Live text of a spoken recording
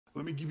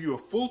let me give you a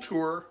full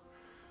tour,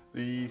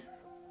 the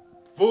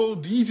full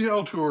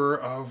detailed tour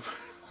of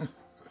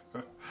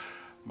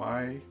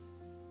my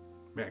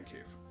man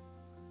cave.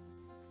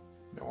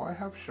 Now I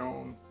have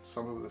shown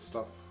some of this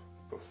stuff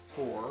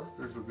before.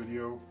 There's a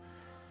video,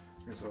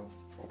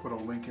 I'll put a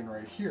link in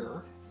right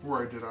here,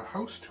 where I did a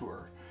house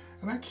tour.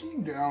 And I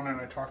came down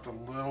and I talked a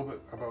little bit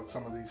about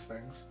some of these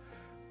things.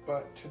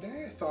 But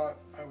today I thought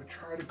I would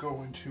try to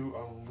go into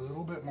a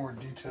little bit more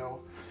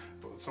detail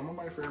about some of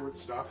my favorite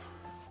stuff.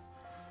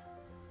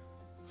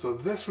 So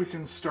this we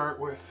can start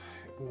with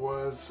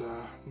was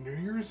New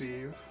Year's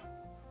Eve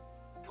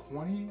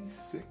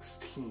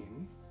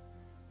 2016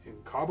 in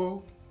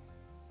Cabo,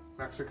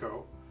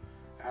 Mexico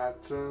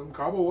at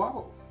Cabo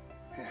Wabo.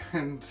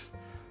 And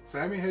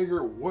Sammy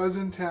Hagar was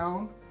in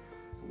town.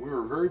 We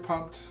were very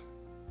pumped,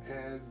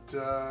 and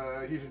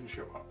he didn't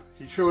show up.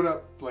 He showed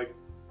up like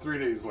 3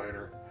 days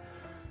later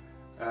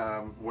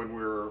when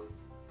we were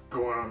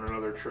going on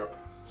another trip.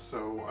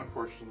 So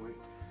unfortunately,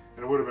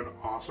 and it would have been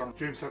awesome.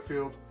 James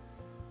Hetfield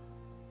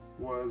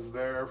was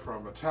there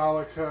from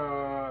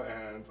Metallica,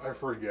 and I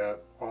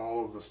forget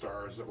all of the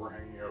stars that were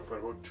hanging out, but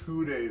about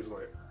 2 days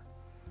later.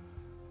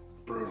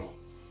 Brutal.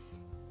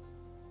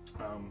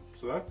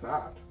 So that's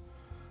that.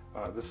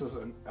 This is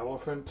an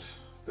elephant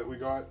that we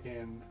got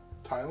in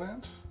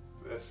Thailand.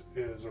 This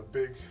is a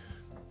big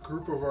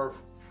group of our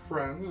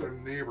friends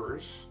and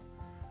neighbors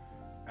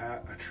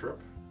at a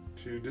trip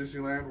to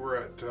Disneyland. We're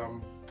at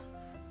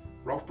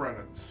Ralph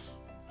Brennan's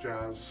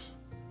Jazz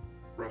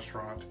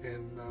restaurant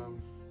in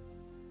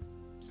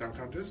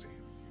downtown Disney.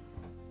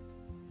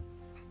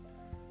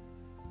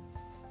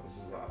 This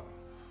is a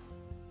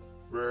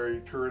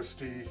very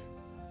touristy,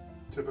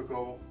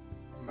 typical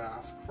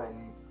mask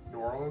from New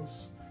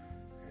Orleans,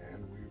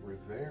 and we were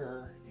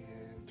there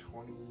in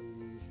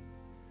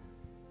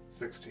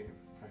 2016,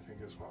 I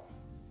think, as well.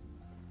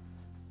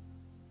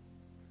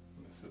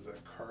 And this is a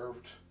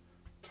carved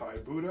Thai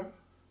Buddha.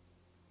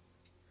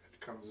 It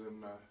comes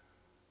in a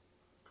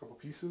couple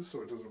pieces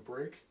so it doesn't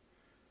break.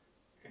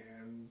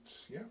 And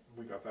yeah,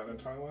 we got that in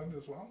Thailand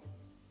as well.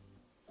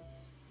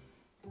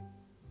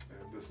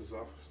 And this is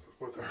up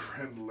with our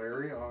friend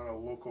Larry on a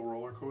local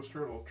roller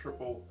coaster, a little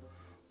triple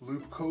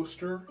loop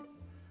coaster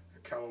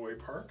at Callaway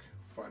Park.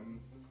 Fun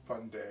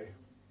day.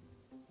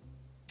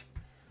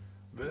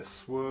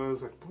 This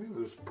was, I believe,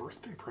 his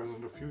birthday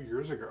present a few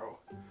years ago.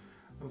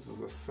 This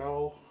is a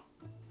cell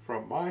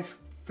from my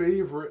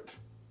favorite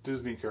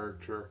Disney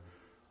character,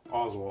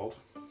 Oswald,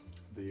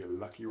 the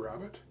Lucky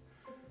Rabbit,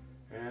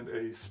 and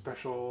a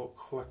special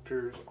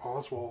collector's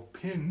Oswald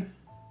pin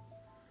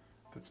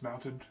that's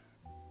mounted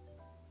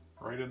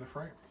right in the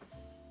frame.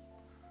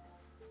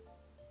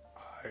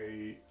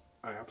 I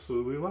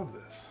absolutely love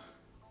this.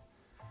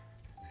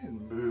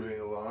 And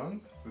moving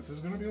along, this is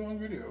going to be a long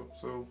video,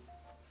 so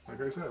like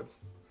I said,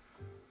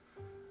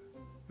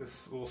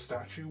 this little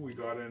statue we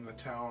got in the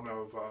town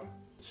of,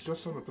 it's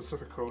just on the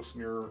Pacific coast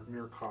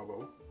near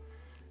Cabo.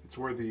 It's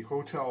where the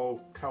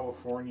Hotel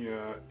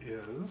California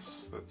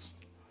is.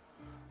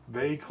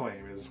 They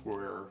claim is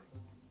where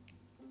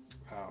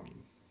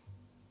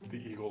the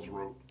Eagles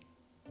wrote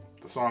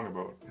the song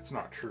about. It's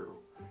not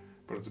true,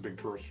 but it's a big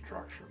tourist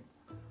attraction.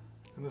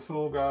 And this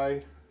little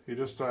guy, he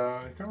just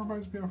kind of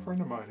reminds me of a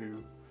friend of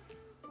mine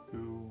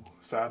who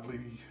sadly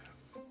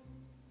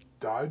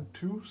died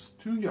too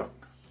young.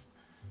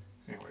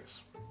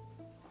 Anyways,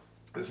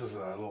 this is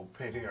a little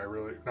painting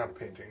not a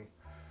painting,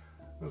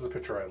 this is a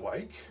picture I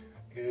like.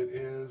 It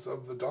is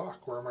of the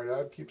dock where my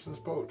dad keeps his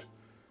boat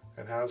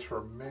and has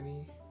for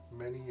many,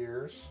 many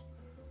years,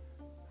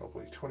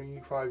 probably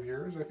 25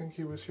 years I think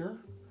he was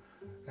here.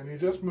 And he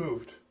just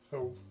moved,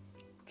 so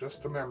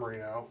just a memory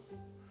now.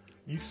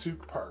 East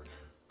Souk Park,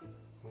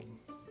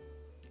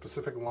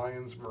 Pacific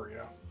Lions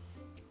Marina.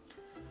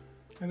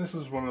 And this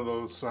is one of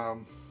those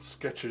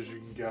sketches you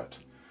can get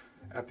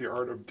at the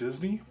Art of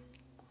Disney.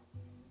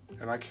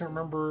 And I can't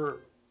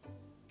remember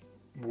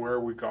where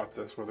we got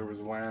this, whether it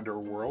was Land or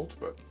World,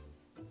 but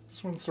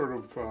this one's sort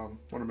of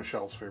one of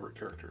Michelle's favorite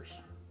characters.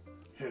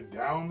 Head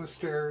down the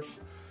stairs.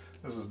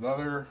 This is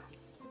another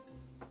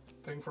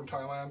thing from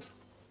Thailand.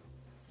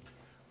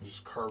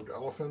 Just carved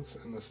elephants,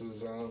 and this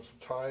is some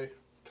Thai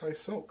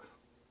silk.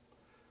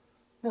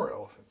 More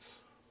elephants.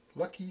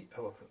 Lucky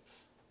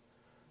elephants.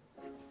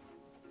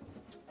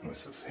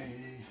 This is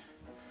a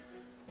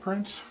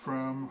print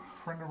from a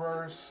friend of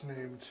ours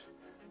named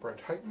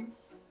Brent Heighton.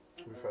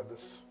 We've had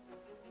this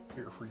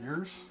here for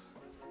years.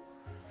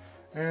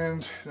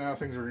 And now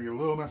things are going to get a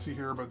little messy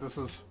here, but this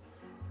is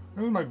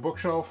my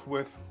bookshelf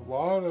with a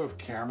lot of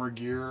camera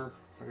gear.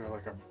 I got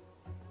like a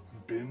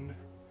bin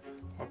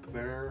up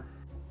there.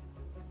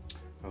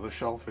 Now this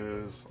shelf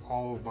is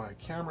all of my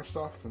camera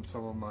stuff and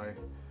some of my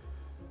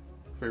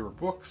favorite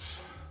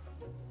books.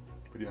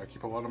 But yeah, I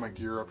keep a lot of my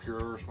gear up here.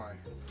 There's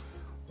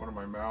one of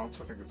my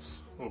mounts. I think it's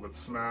a little bit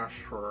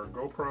smashed for our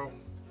GoPro.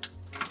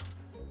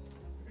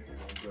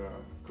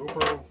 And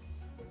GoPro,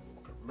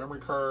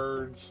 memory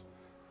cards,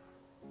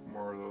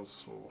 more of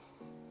those little,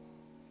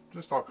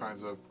 just all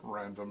kinds of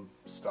random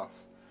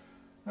stuff.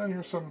 And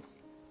here's some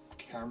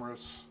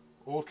cameras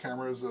old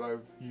cameras that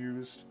I've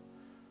used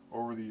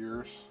over the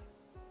years.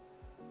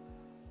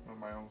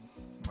 My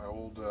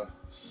old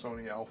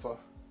Sony Alpha.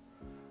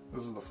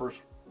 This is the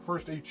first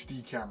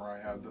HD camera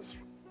I had. This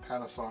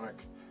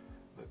Panasonic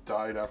that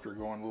died after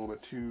going a little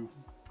bit too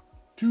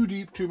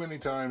deep too many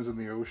times in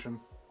the ocean.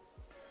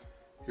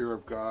 Here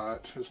I've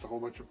got just a whole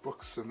bunch of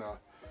books and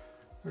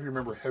if you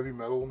remember Heavy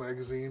Metal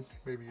magazine,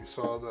 maybe you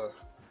saw the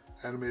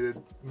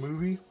animated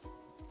movie.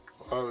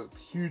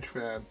 Huge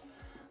fan.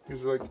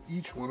 These are like,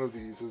 each one of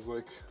these is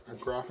like a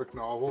graphic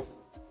novel,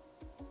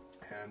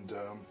 and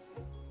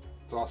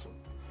it's awesome.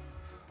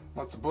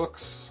 Lots of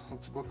books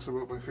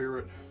about my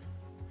favorite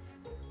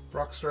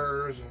rock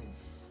stars and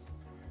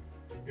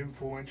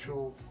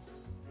influential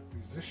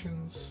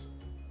musicians.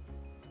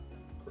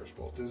 Of course,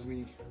 Walt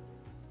Disney,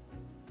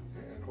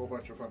 and a whole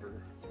bunch of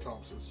Hunter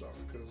Thompson stuff,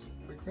 because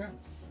I'm a big fan.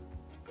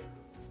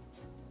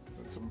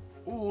 And some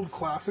old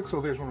classics. So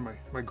there's one of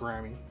my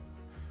Grammy.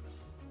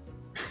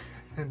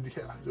 And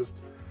yeah, just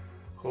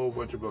a whole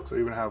bunch of books. I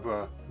even have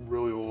a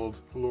really old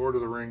Lord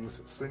of the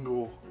Rings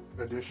single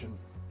edition.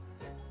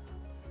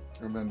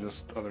 And then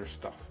just other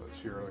stuff that's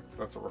here. Like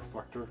that's a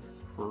reflector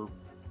for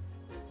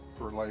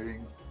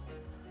lighting.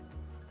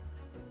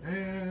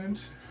 And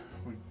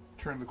we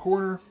turn the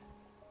corner.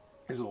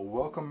 Here's a little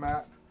welcome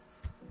mat.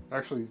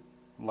 Actually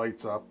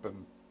lights up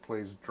and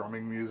plays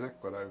drumming music,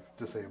 but I've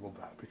disabled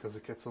that because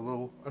it gets a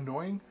little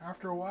annoying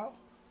after a while.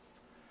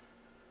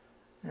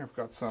 Here I've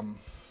got some,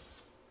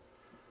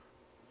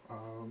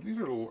 these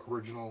are little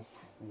original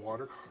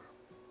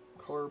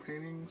watercolor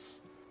paintings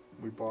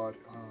we bought,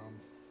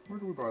 where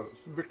did we buy those?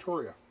 In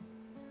Victoria,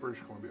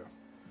 British Columbia.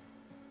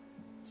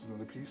 This is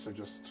another piece I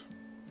just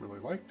really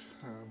liked.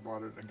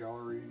 Bought it at a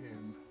gallery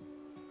in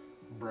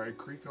Bragg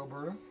Creek,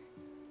 Alberta.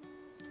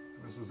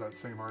 And this is that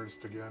same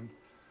artist again.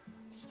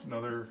 Just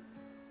another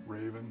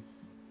raven.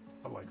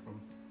 I like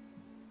them.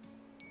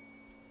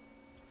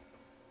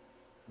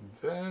 And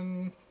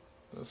then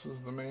this is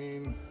the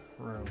main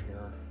room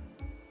here.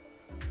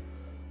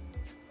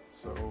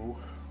 So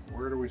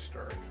where do we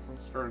start?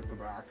 Let's start at the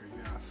back,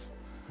 I guess.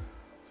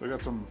 So I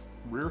got some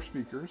rear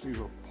speakers. These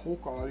are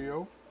Polk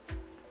Audio.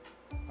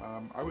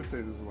 I would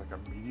say this is like a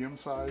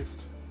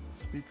medium-sized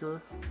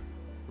speaker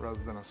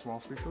rather than a small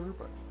speaker,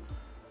 but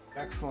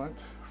excellent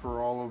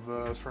for all of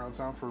the surround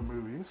sound for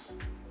movies.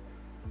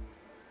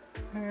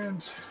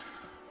 And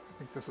I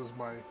think this is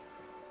my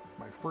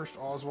first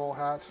Oswald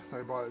hat that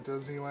I bought at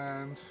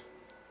Disneyland,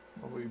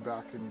 probably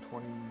back in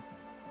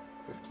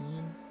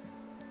 2015.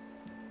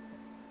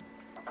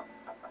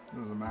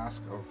 This is a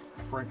mask of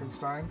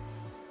Frankenstein.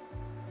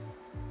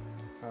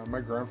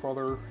 My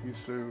grandfather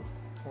used to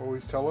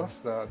always tell us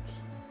that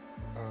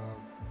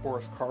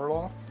Boris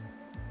Karloff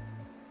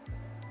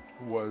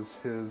was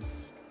his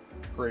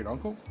great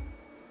uncle,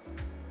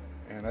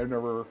 and I've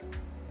never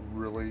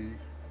really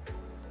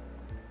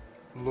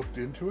looked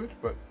into it,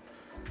 but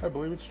I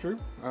believe it's true.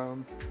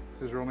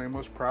 His real name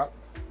was Pratt.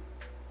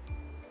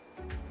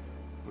 I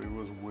believe it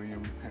was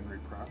William Henry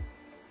Pratt.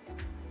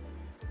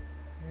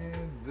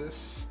 And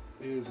this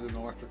is an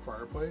electric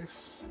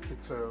fireplace.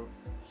 Kicks out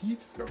heat.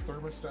 It's got a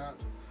thermostat,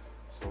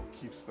 so it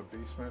keeps the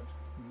basement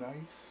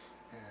nice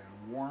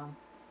and warm.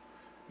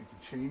 You can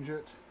change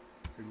it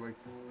if you'd like.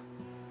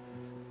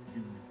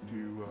 You can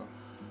do.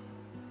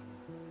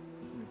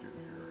 Let me do it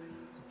here.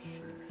 Let's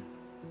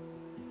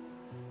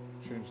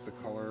see. Change the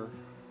color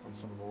on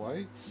some of the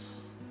lights.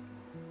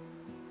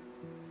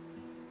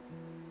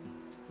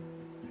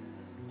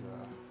 And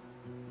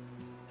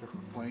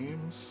different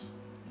flames.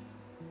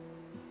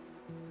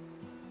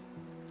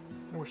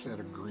 I wish they had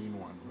a green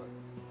one, but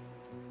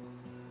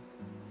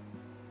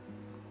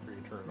you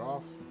can turn it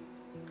off.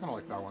 Kind of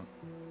like that one.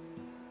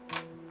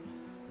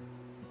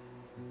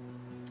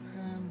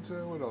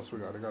 And what else we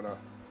got? I got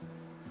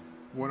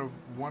one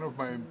of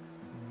my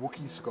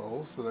Wookiee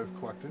skulls that I've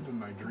collected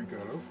and I drink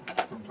out of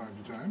from time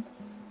to time.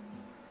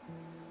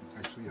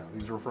 Actually, yeah,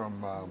 these were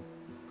from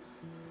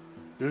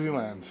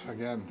Disneyland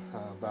again,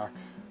 back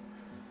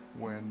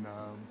when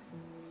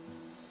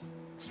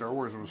Star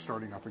Wars was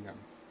starting up again.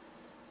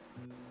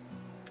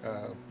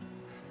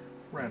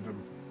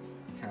 Random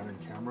Canon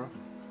camera.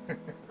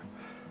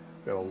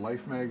 Got a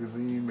Life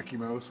magazine, Mickey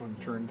Mouse when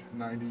he turned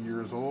 90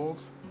 years old.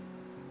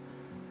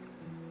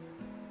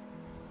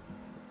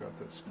 Got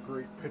this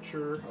great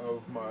picture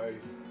of my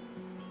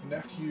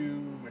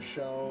nephew,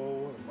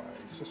 Michelle, and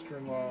my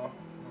sister-in-law.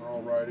 We're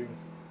all riding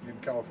in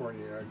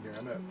California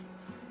again at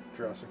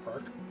Jurassic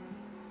Park.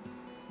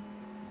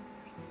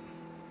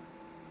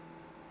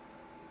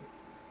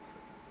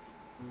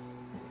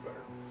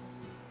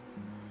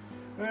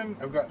 Then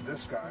I've got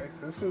this guy.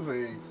 This is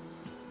an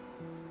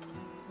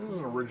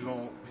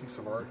original piece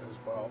of art as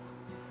well.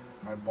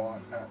 I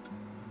bought at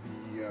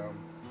the.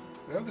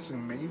 They have this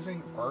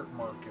amazing art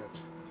market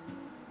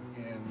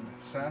in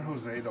San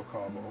Jose del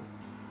Cabo.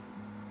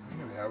 I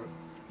think they have it.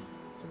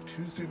 It's like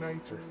Tuesday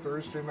nights or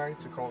Thursday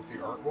nights. They call it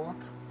the Art Walk.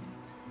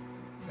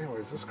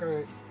 Anyways, this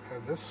guy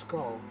had this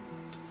skull,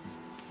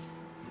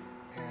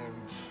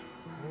 and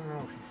I don't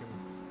know if you can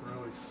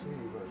really see,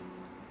 but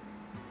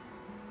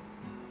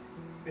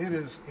it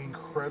is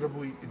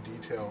incredibly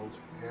detailed,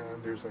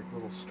 and there's like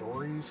little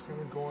stories kind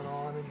of going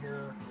on in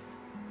here.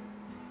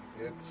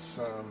 It's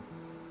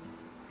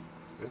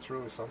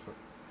really something.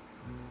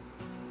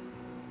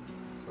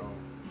 So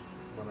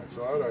when I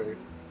saw it, I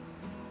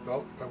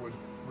felt I would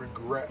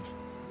regret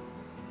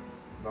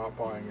not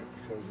buying it,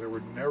 because there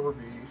would never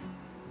be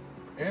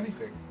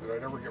anything that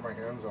I'd ever get my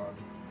hands on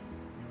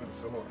even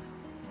similar.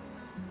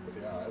 But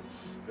yeah,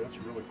 it's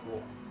really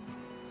cool.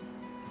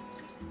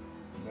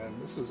 And then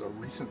this is a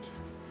recent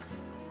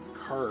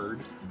card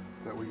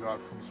that we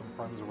got from some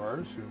friends of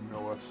ours who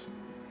know us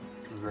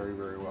very,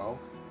 very well.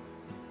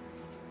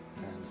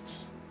 And it's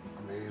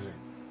amazing.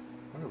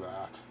 Look at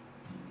that.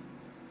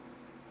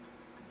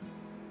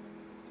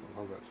 I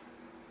love it.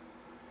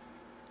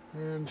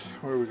 And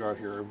what do we got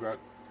here? I've got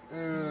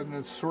an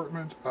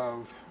assortment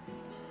of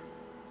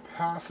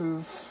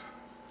passes,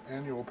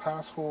 annual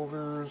pass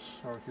holders.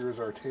 Oh, here's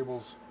our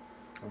Tables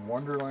in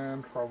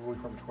Wonderland, probably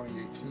from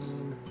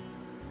 2018.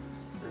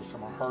 There's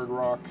some Hard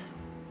Rock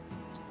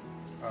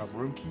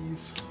room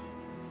keys,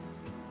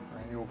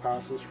 annual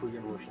passes for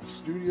Universal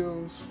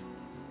Studios.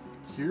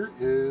 Here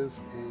is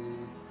a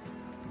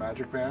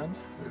Magic Band.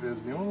 It is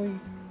the only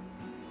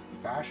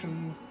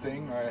fashion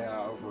thing I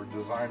have, or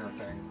designer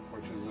thing,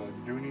 which is a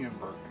Dooney and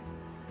Burke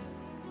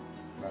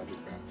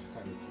Magic Band,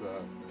 and it's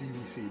the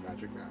DVC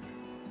Magic Band.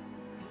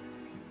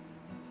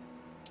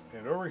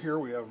 And over here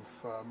we have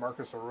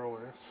Marcus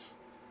Aurelius.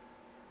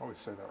 I always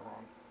say that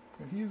wrong.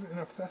 And he's in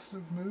a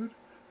festive mood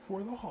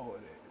for the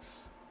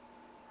holidays,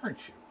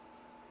 aren't you?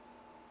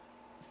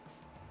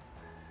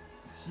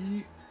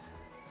 He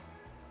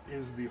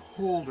is the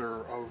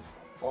holder of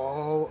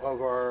all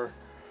of our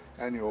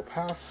annual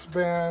pass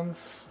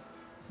bands,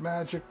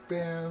 magic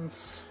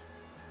bands,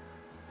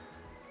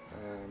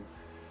 and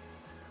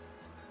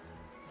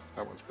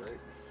that one's great.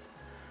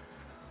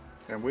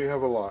 And we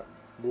have a lot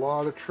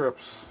of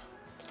trips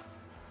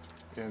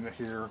in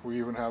here. We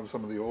even have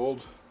some of the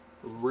old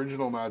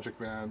original magic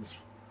bands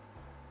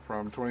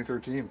from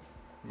 2013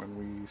 when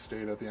we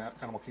stayed at the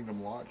Animal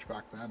Kingdom Lodge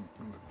back then.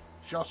 And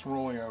it's just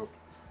rolling out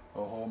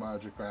the whole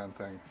magic band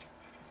thing.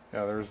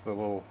 Yeah, there's the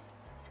little,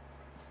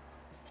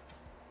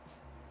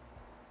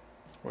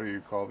 what do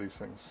you call these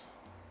things?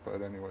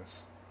 But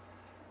anyways,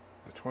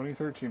 the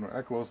 2013 one,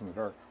 that glows in the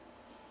dark.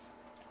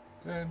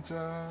 And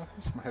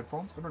here's my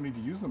headphones. I don't need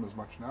to use them as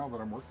much now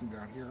that I'm working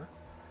down here.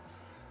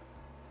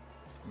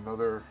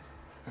 Another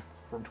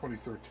from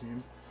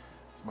 2013.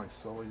 It's my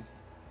Sully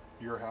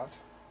ear hat.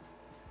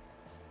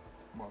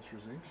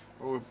 Monsters Inc.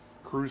 Oh,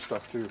 cruise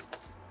stuff too. A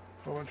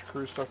whole bunch of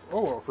cruise stuff.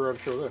 Oh, I forgot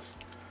to show this.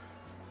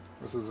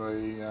 This is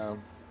a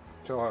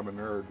tell I'm a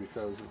nerd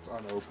because it's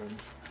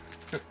unopened.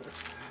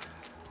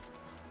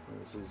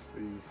 This is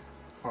the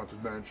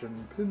Haunted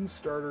Mansion pin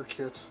starter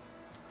kit.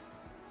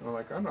 And I'm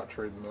like, I'm not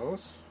trading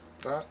those.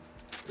 That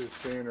is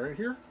staying right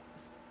here,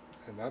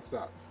 and that's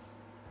that.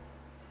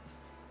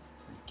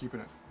 I'm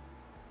keeping it.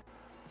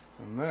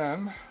 And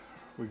then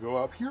we go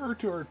up here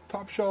to our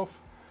top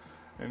shelf,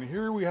 and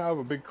here we have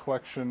a big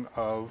collection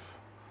of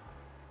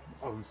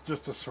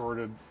just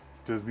assorted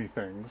Disney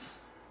things.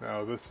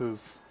 Now this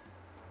is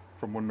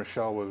from when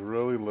Michelle was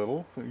really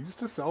little. They used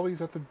to sell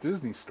these at the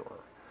Disney store,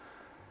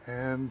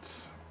 and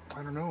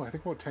I don't know, I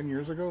think about 10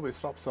 years ago they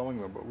stopped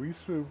selling them, but we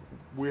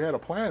had a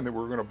plan that we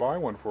were going to buy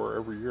one for her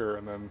every year,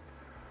 and then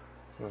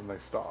they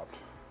stopped.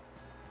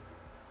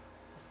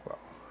 Well,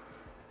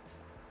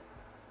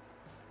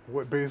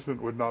 what basement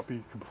would not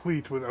be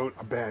complete without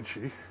a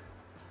Banshee?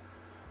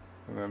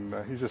 And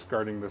then he's just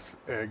guarding this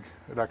egg.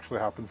 It actually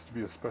happens to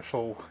be a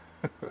special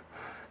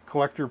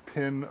collector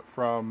pin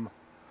from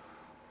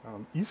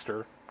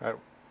Easter at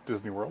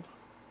Disney World.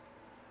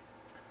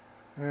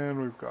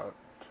 And we've got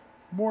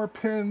more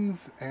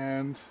pins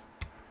and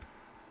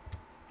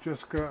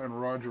Jessica and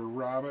Roger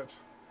Rabbit.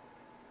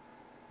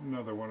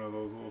 Another one of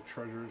those little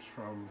treasures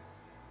from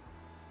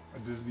a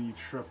Disney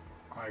trip.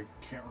 I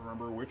can't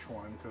remember which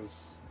one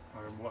because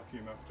I'm lucky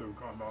enough to have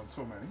gone on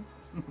so many.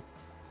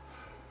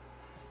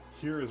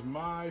 Here is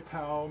my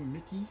pal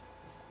Mickey.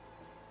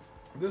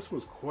 This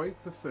was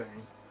quite the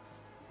thing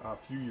a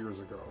few years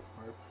ago.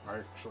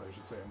 I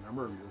should say a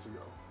number of years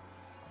ago.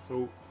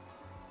 So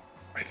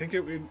I think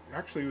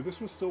actually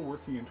this was still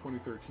working in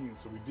 2013,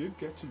 so we did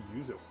get to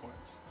use it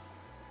once.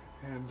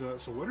 And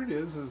so what it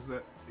is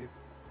that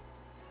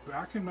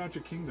back in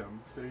Magic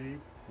Kingdom, they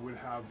would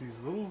have these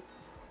little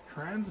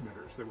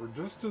transmitters that were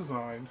just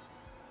designed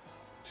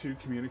to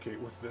communicate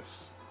with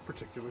this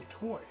particular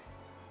toy.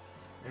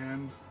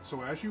 And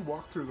so as you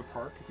walk through the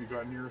park, if you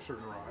got near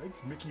certain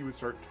rides, Mickey would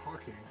start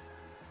talking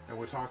and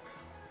would talk,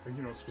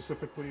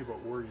 specifically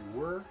about where you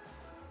were.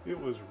 It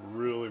was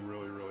really,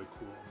 really, really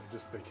cool.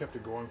 They kept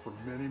it going for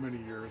many, many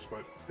years,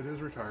 but it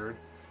is retired.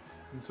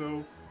 And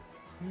so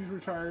he's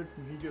retired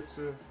and he gets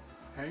to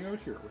hang out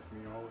here with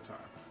me all the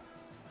time.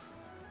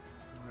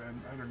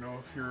 And I don't know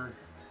if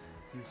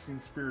you've seen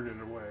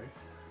Spirited Away,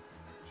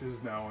 which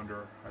is now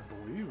under, I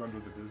believe, under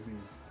the Disney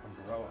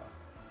umbrella.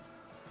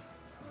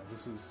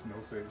 This is No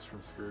Face from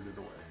Spirited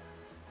Away.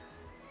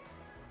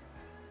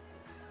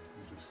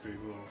 Just a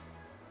little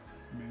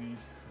Minnie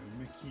and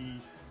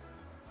Mickey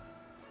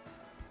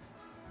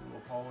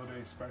little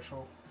holiday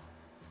special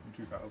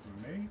from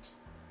 2008. And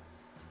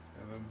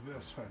then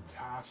this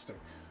fantastic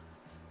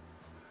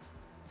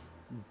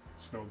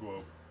snow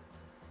globe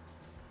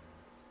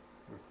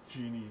with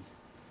Genie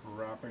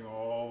wrapping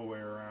all the way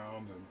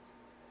around, and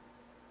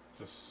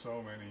just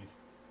so many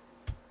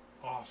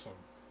awesome,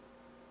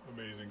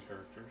 amazing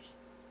characters.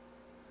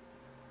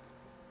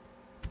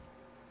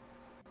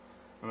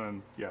 And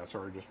then, yeah,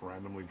 sorry, just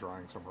randomly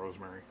drawing some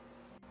rosemary.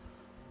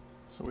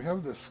 So we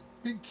have this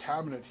big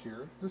cabinet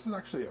here. This is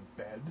actually a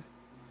bed.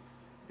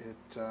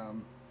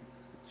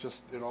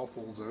 It all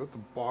folds out. The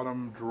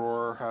bottom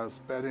drawer has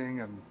bedding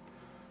and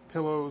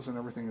pillows, and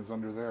everything is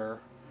under there.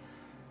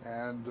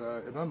 And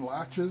it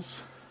unlatches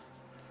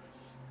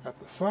at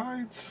the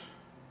sides,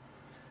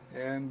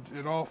 and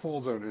it all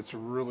folds out. It's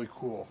really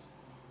cool,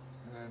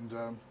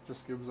 and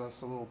just gives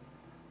us a little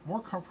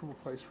more comfortable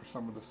place for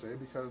someone to stay,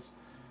 because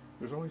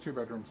there's only 2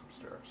 bedrooms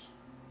upstairs.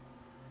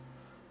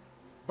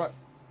 But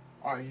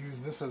I use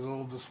this as a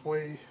little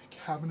display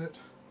cabinet.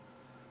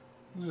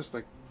 It's just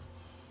like,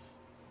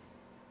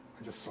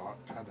 I just saw it,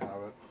 had to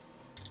have it.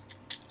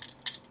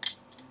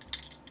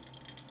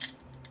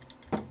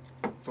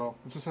 So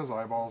it just has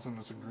eyeballs, and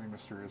it's a green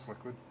mysterious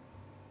liquid.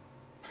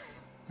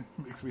 It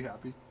makes me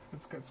happy.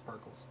 It's got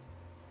sparkles.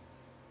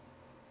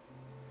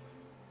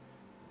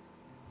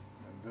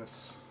 And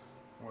this,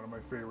 one of my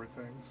favorite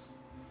things.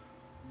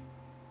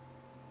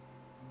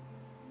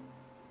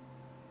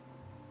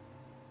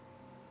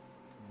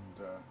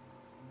 And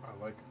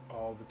I like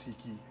all the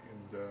tiki,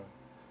 and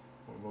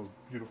one of those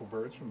beautiful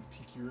birds from the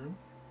tiki room.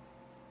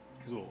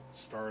 He's a little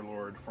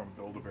Star-Lord from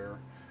Build-A-Bear.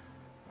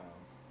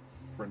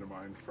 Friend of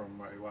mine from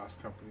my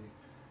last company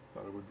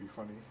thought it would be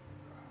funny,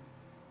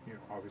 you know,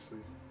 obviously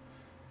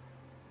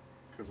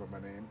because of my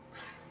name.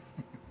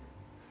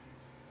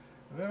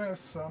 And then I have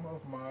some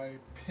of my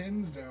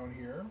pins down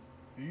here.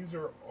 These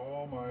are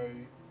all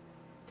my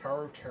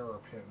Tower of Terror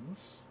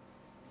pins,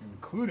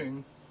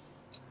 including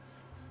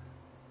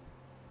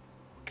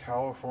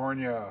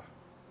California,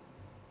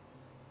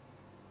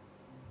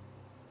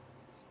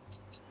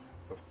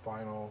 the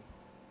final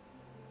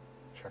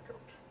checkout.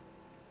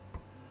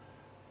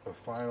 The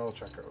final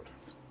checkout.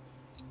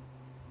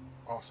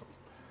 Awesome.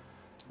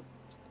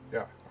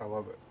 Yeah, I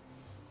love it.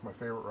 My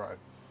favorite ride.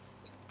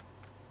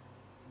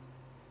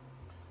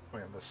 Oh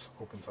yeah, this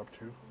opens up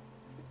too.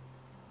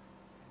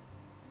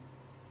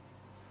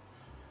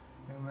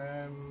 And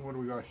then what do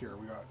we got here?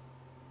 We got,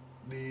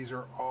 these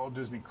are all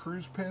Disney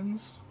Cruise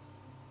pins.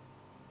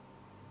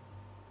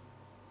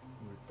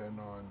 We've been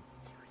on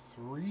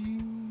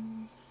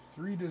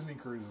three Disney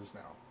cruises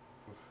now.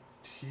 With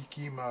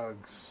tiki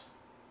mugs.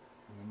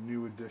 And the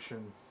new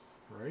edition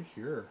right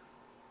here.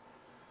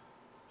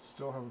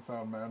 Still haven't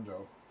found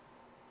Mando.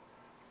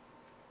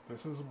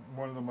 This is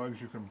one of the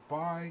mugs you can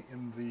buy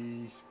in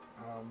the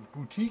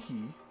boutique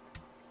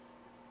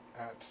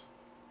at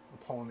the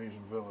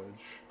Polynesian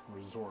Village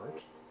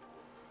Resort.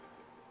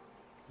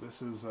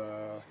 This is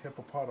a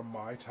hippopotam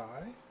Mai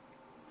Tai.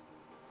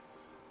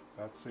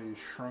 That's a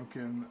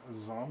shrunken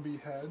zombie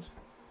head.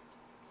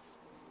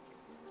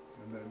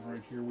 And then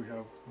right here we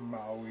have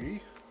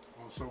Maui,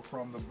 also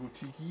from the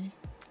boutique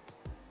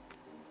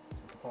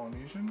at the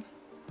Polynesian.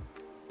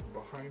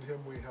 Behind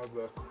him we have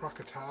the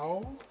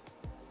Krakatau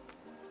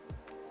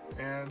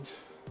and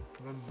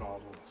the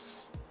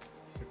Nautilus.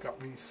 It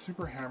got me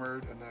super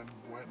hammered, and then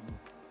went and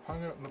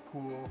hung out in the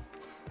pool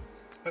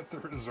at the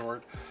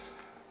resort,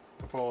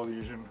 the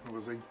Polynesian. It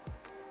was a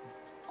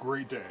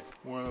great day.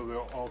 One of the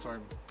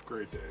all-time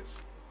great days.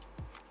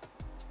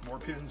 More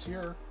pins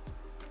here.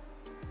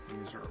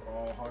 These are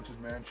all Haunted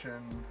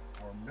Mansion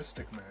or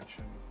Mystic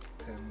Mansion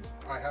pins.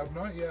 I have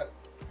not yet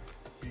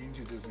been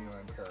to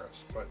Disneyland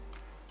Paris, but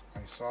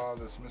I saw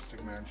this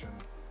Mystic Mansion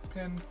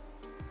pin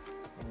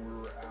when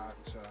we were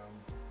at,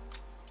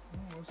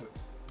 what was it?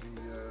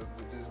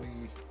 The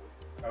Disney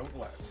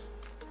outlet.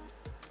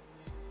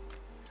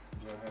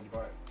 And I had to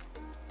buy it.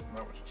 And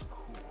that was just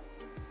cool.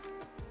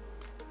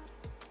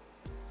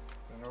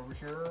 And over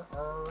here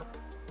are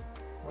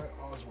my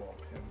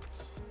Oswald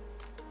pins.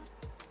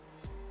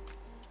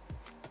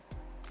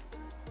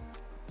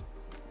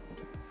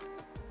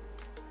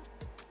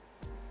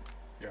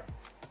 Yeah.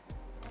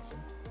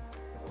 Awesome.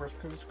 Of course,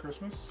 because it's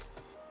Christmas,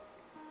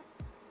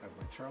 I have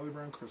my Charlie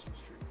Brown Christmas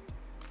tree.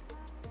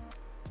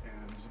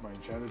 And my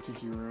Enchanted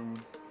Tiki Room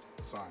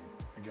sign,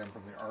 again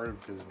from the Art of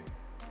Disney.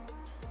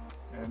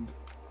 And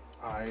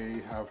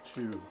I have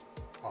 2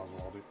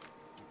 Oswald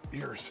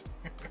ears.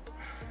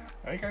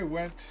 I think I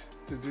went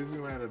to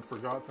Disneyland and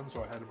forgot them,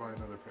 so I had to buy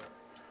another pair.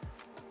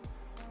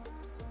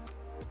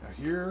 Now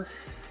here,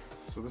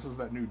 so this is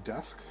that new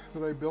desk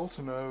that I built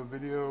in a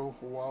video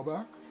a while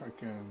back. I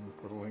can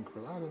put a link for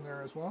that in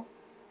there as well.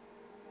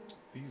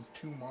 These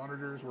 2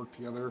 monitors work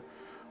together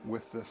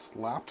with this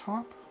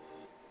laptop.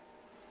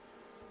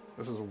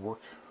 This is a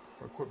work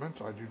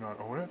equipment. I do not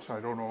own it. I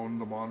don't own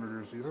the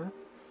monitors either.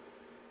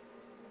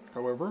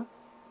 However,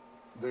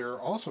 they're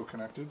also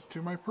connected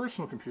to my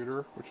personal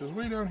computer, which is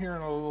way down here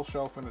on a little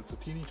shelf, and it's a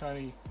teeny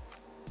tiny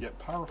yet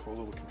powerful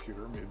little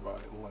computer made by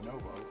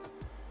Lenovo.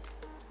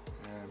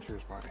 And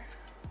here's my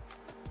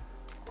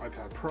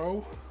iPad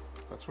Pro.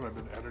 That's what I've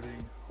been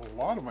editing a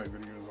lot of my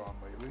videos on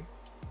lately.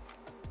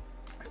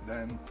 And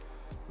then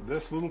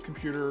this little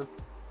computer,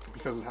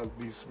 because it has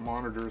these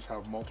monitors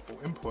have multiple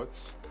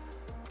inputs,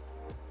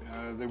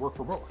 they work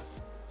for both.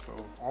 So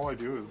all I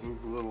do is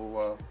move the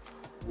little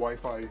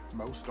Wi-Fi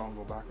mouse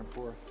dongle back and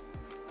forth.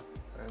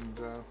 And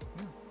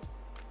yeah.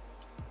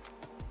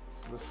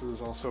 So this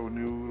is also a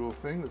new little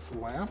thing, this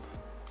lamp,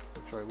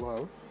 which I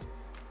love.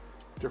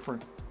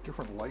 Different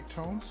light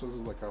tones. So this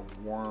is like a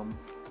warm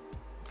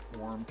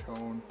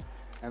tone,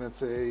 and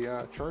it's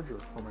a charger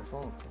for my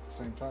phone at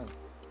the same time.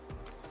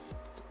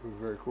 It was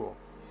very cool.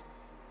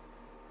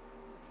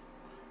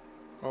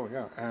 Oh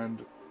yeah,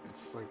 and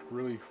it's like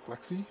really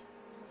flexy,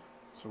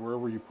 so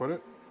wherever you put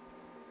it,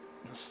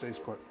 it just stays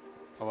put.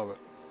 I love it.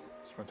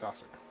 It's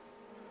fantastic.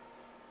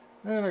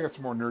 And I got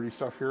some more nerdy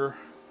stuff here.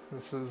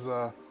 This is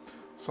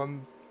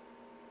Sun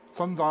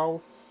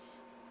Tzu,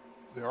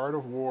 The Art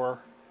of War.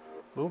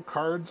 Little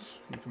cards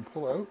you can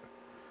pull out,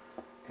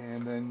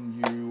 and then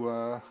you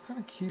kind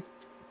of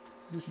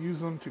just use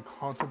them to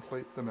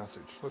contemplate the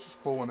message. Let's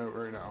just pull one out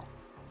right now.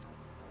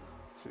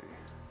 Let's see.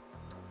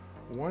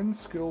 One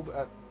skilled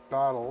at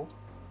battle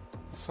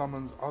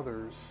summons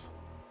others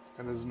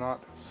and is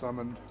not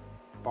summoned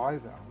by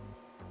them.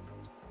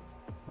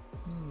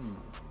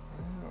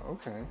 Yeah,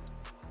 okay.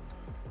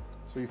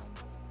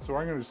 So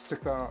I'm going to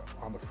stick that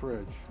on the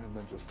fridge and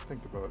then just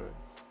think about it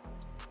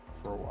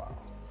for a while.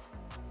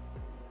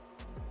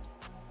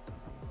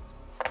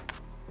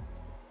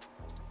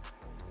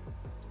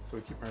 So I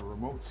keep my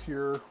remotes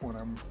here when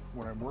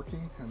I'm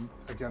working, and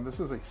again, this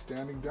is a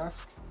standing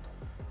desk.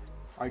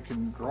 I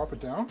can drop it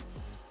down.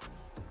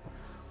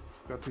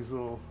 Got these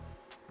little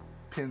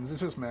pins.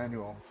 It's just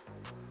manual,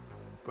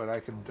 but I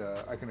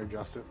can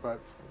adjust it. But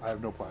I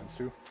have no plans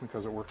to,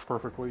 because it works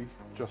perfectly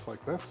just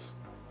like this,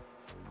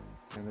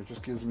 and it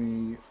just gives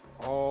me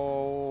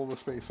all the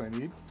space I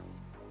need.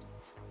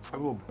 I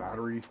have a little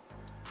battery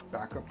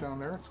backup down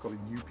there. It's called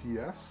a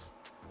UPS.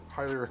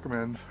 Highly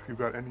recommend if you've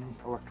got any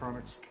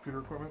electronics,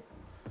 computer equipment,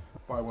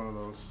 buy one of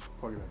those,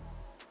 plug it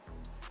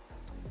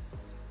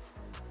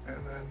in.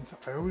 And then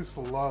I always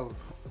love,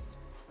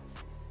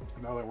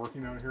 now that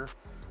working out here,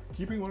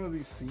 keeping one of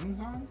these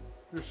scenes on.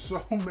 There's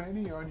so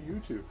many on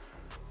YouTube.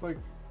 It's like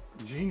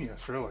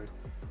genius, really.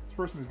 This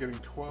person's getting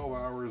 12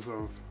 hours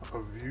of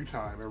view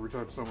time every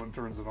time someone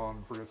turns it on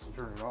and forgets to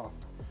turn it off.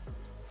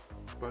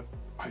 But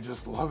I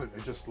just love it. I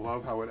just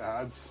love how it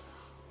adds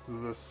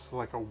this,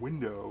 like a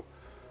window.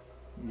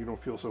 You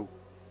don't feel so,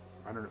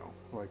 I don't know,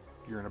 like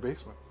you're in a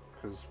basement,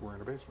 because we're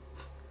in a basement.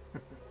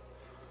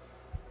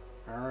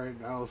 All right,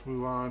 now let's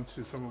move on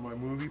to some of my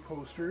movie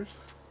posters.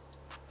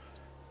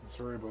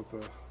 Sorry about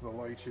the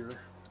light here.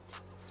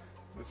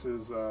 This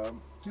is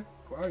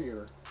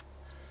Gladiator.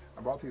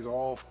 I bought these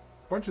a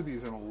bunch of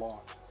these in a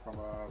lot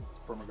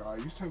from a guy. I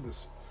used to have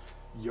this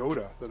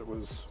Yoda that it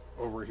was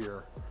over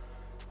here,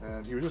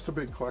 and he was just a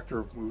big collector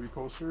of movie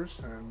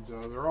posters, and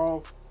they're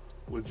all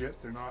legit.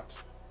 They're not.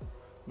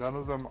 None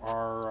of them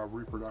are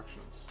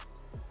reproductions.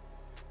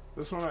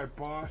 This one I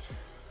bought.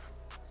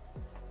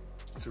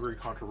 It's a very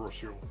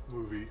controversial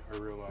movie, I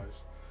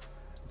realize,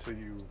 until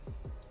you,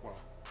 well,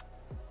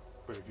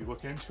 but if you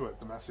look into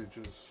it, the message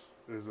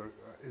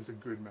is a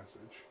good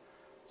message.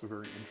 It's a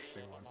very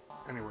interesting one.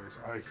 Anyways,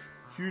 I'm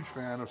a huge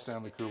fan of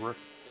Stanley Kubrick,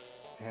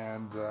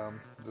 and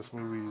this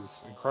movie is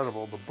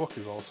incredible. The book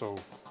is also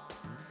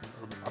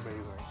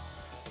amazing.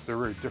 They're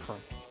very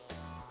different.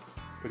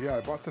 But yeah,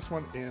 I bought this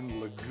one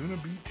in Laguna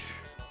Beach,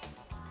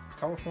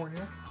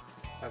 California,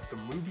 at the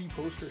movie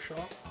poster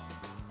shop.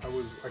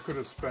 I could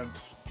have spent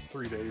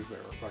 3 days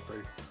there. In fact,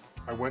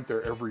 I went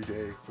there every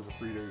day for the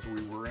 3 days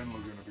we were in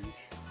Laguna Beach,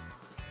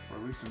 or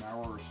at least an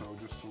hour or so,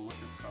 just to look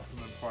at stuff. And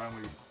then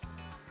finally,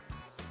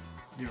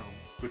 you know,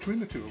 between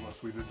the two of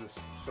us, we did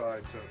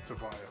decide to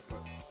buy it.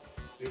 But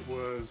it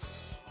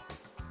was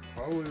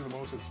probably the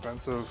most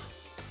expensive,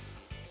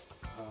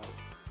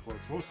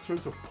 it's the most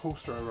expensive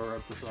poster I've ever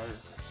had for Shire.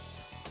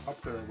 Up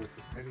there with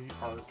any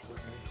art or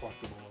any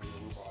collectible I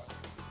ever bought.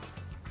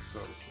 So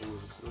it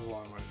was a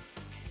lot of money.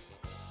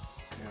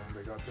 And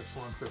I got this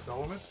one, Fifth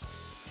Element.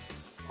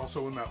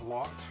 Also in that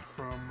lot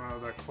from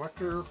that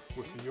collector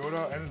with the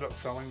Yoda. I ended up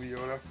selling the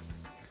Yoda.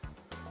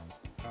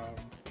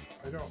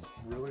 I don't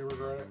really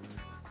regret it,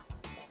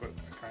 but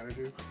I kind of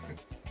do.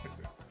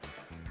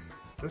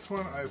 This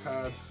one I've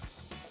had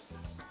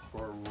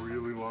for a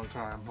really long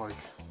time, like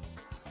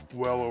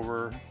well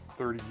over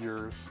 30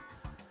 years.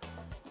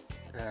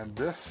 And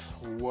this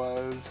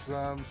was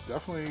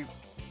definitely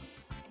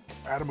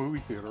at a movie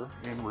theater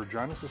in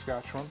Regina,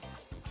 Saskatchewan.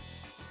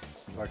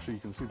 Actually, you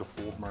can see the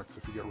fold marks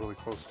if you get really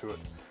close to it.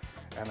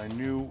 And I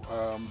knew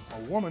a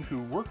woman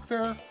who worked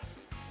there,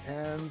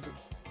 and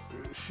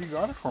she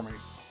got it for me.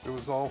 It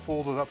was all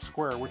folded up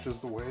square, which is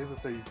the way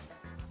that you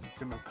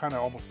can kind of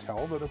almost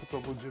tell that if it's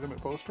a legitimate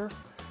poster.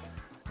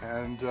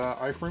 And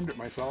I framed it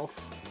myself,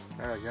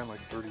 again,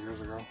 like 30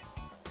 years ago.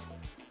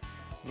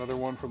 Another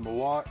one from the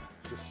lot,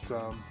 just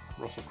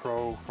Russell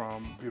Crowe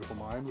from Beautiful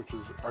Mind, which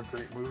is a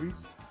great movie.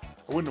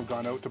 I wouldn't have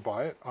gone out to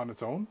buy it on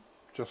its own,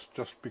 just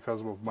because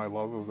of my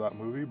love of that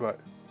movie, but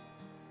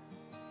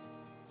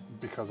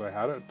because I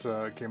had it,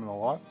 it came in the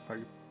lot,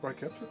 I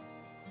kept it.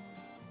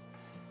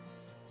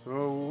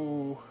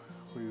 So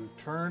we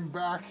turn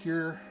back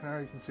here. Now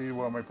you can see,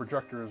 well, my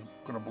projector is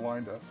going to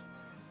blind us.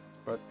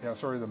 But yeah,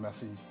 sorry the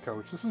messy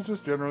couch. This is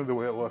just generally the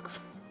way it looks.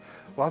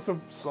 Lots of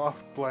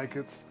soft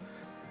blankets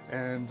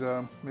and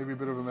maybe a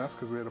bit of a mess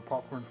because we had a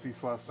popcorn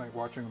feast last night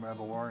watching The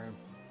Mandalorian.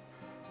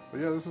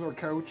 But yeah, this is our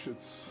couch.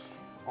 It's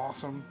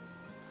awesome.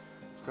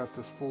 It's got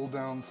this fold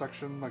down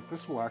section. Like,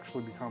 this will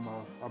actually become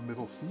a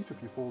middle seat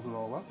if you fold it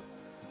all up.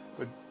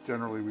 But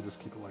generally we just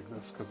keep it like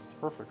this because it's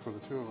perfect for the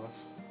two of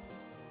us.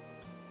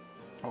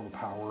 All the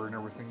power and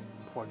everything you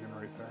can plug in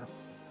right there.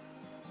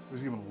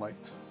 There's even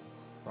light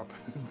up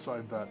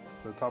inside the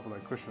top of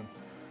that cushion.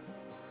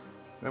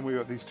 Then we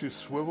got these two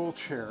swivel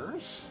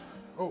chairs.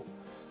 Oh,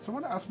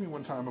 someone asked me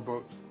one time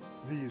about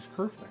these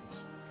curve things.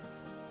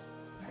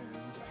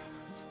 And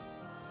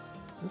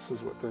this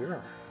is what they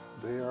are.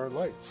 They are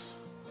lights.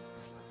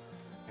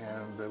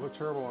 And they look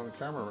terrible on the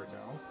camera right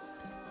now.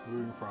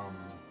 Moving from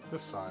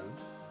this side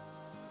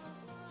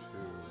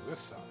to this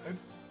side.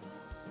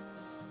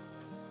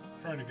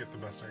 Trying to get the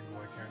best angle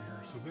I can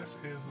here. So this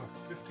is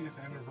the 50th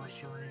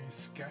anniversary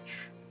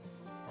sketch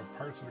of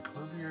Pirates of the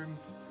Caribbean.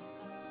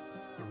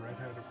 The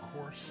redhead, of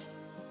course.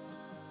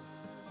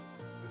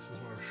 And this is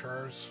one of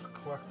Char's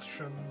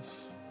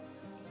collections.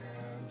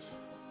 And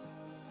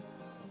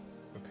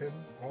the pin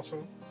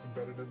also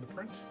embedded in the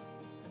print.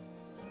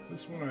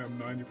 This one I am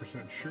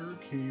 90% sure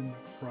came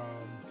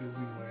from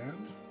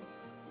Disneyland.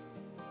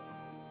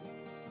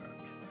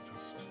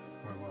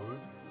 I love it.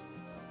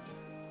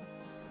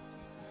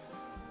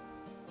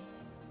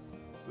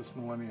 This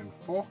Millennium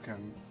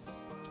Falcon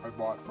I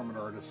bought from an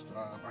artist,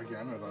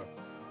 again, at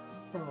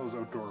one of those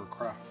outdoor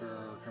craft fair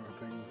kind of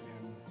things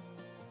in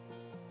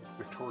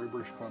Victoria,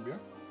 British Columbia.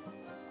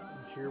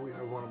 And here we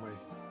have one of my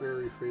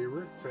very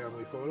favorite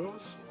family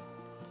photos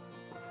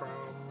from,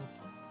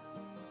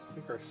 I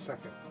think, our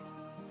second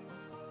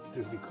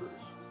Disney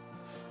cruise.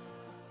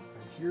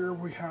 And here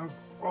we have,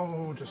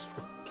 just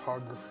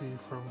photography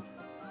from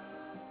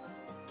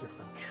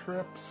different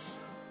trips.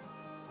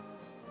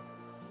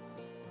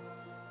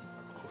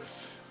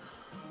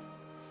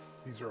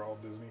 These are all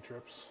Disney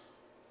trips.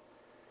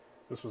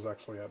 This was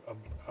actually at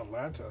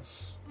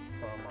Atlantis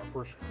from our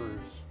first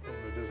cruise of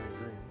the Disney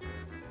Dream.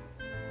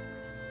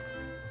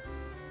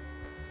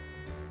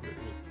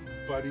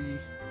 There's Buddy,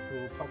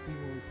 little puppy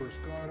when we first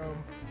got him.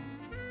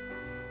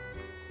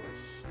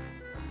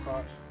 Of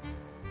course, Epcot.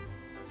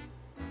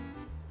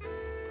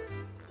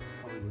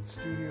 Hollywood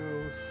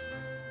Studios.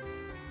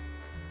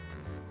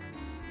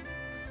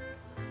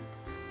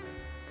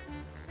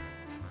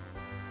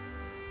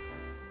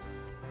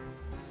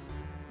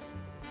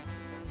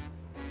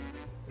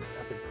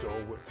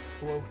 Dole Whip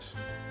float.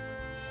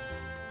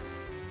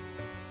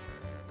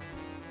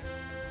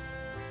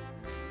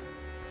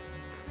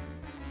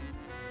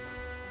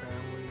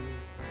 Family,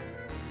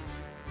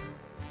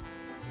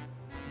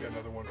 and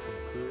another one from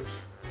the cruise.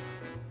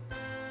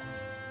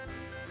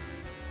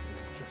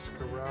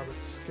 Jessica Rabbit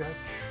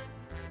sketch.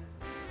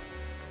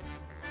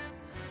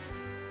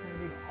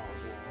 And an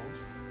Oswald.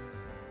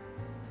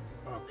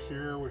 Up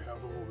here we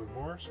have a little bit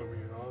more, so me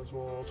and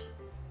Oswald.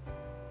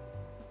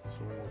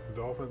 Swimming with the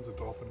dolphins at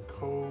Dolphin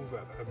Cove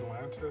at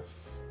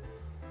Atlantis.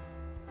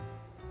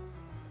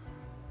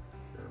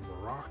 Here in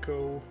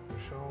Morocco,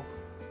 Michelle.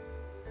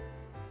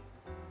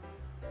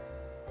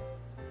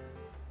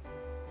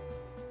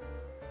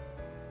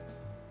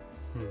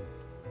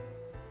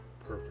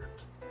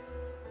 Perfect.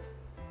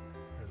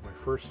 Here's my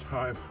first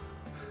time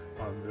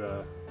on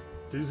the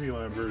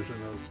Disneyland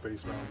version of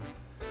Space Mountain.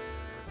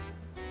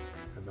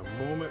 And the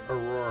moment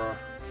Aurora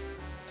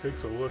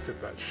takes a look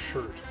at that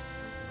shirt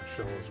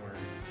Michelle is wearing,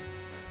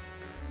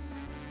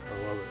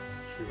 I love it.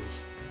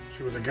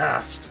 She was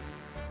aghast.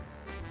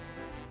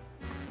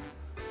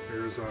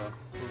 Here's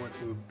we went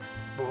to the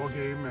ball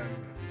game in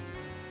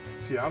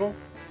Seattle.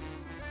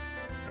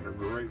 Had a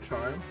great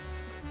time.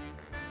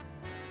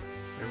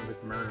 Even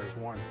the Mariners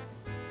won.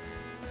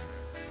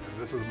 And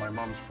this is my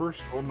mom's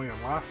first, only,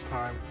 and last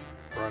time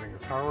riding a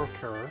Tower of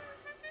Terror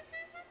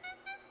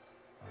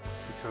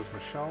because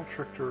Michelle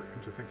tricked her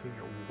into thinking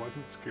it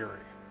wasn't scary.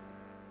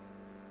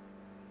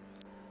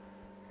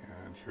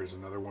 And here's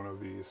another one of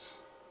these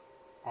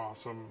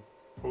awesome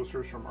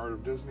posters from Art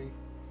of Disney.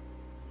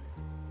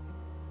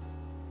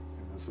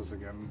 And this is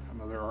again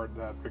another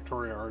that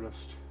Victoria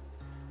artist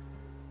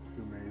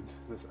who made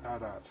this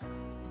AT-AT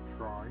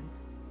drawing.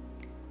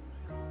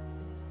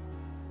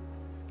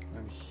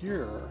 And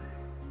here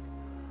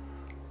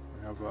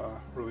we have a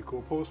really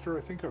cool poster.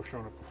 I think I've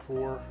shown it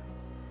before.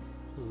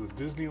 This is the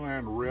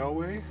Disneyland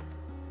Railway.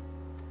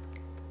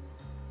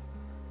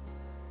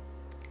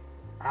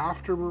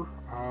 After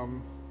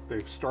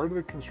they've started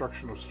the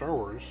construction of Star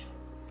Wars,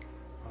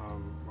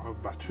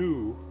 of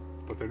Batuu,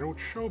 but they don't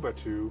show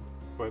Batuu,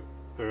 but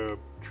the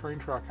train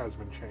track has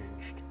been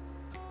changed.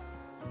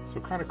 So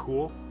kind of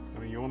cool. I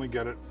mean, you only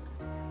get it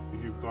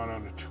you've gone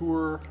on a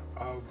tour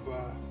of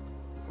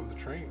the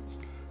trains.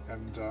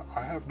 And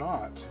I have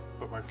not,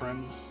 but my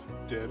friends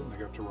did, and they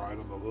got to ride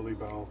on the Lily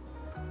Bell.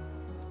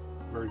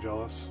 Very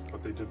jealous,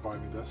 but they did buy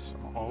me this.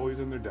 I'm always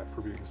in their debt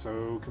for being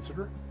so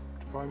considerate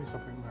to buy me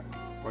something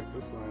like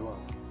this that I love.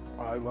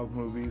 I love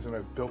movies, and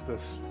I've built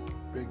this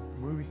big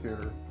movie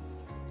theater,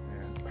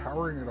 and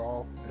powering it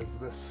all is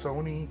this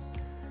Sony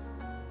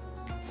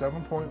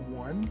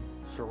 7.1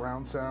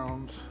 surround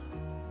sound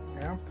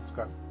amp. It's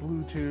got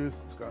Bluetooth,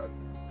 it's got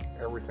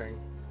everything.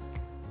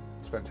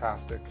 It's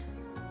fantastic.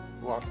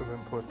 Lots of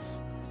inputs,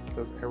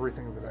 does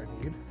everything that I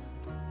need.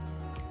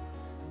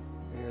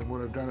 And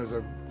what I've done is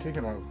I've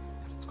taken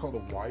it's called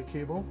a Y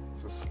cable.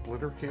 It's a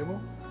splitter cable.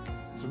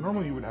 So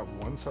normally you would have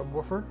one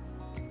subwoofer,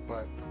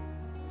 but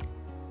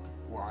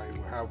why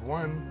have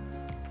one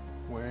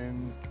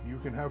when you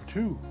can have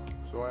two?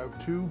 So I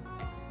have two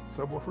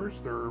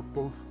subwoofers. They're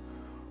both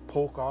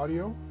Polk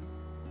audio,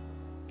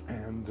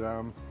 and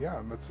yeah,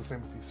 and that's the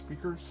same with these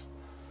speakers.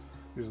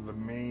 These are the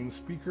main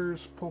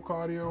speakers, Polk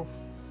audio.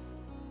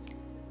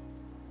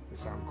 They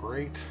sound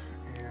great.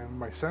 And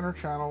my center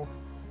channel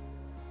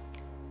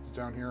is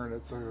down here, and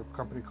it's a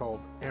company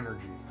called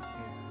Energy,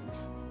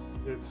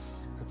 and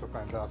it's a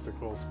fantastic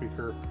little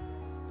speaker.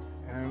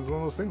 And it's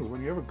one of those things,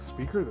 when you have a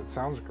speaker that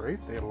sounds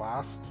great, they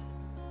last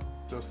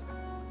just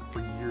for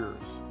years.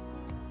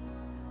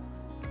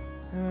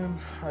 And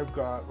I've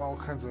got all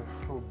kinds of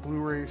little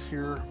Blu-rays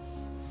here.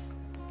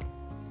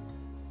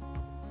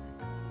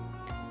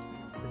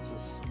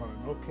 Princess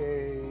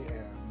Mononoke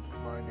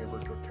and My Neighbor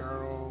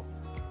Totoro,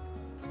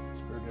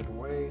 Spirited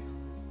Away,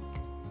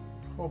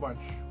 a whole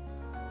bunch.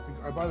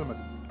 I buy them at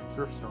the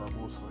thrift store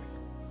mostly.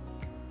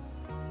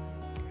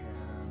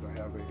 And I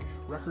have a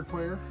record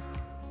player.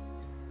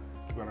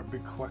 I've got a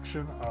big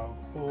collection of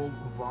old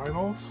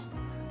vinyls.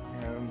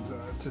 And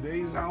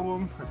today's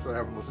album, actually I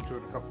haven't listened to it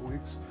in a couple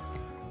weeks,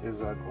 is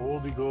an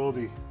oldie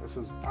goldie. This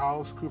is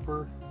Alice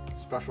Cooper,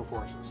 Special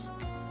Forces.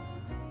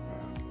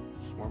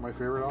 It's one of my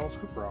favorite Alice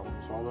Cooper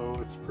albums,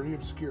 although it's pretty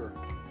obscure.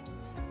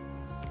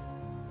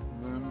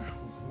 And then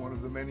one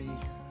of the many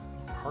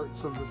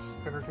parts of this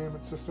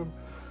entertainment system,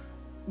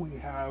 we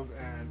have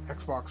an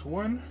Xbox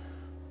One,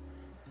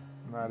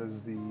 and that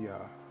is the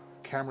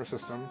camera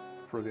system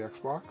for the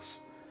Xbox.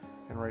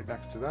 And right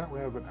next to that we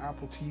have an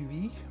Apple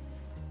TV,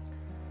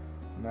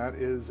 and that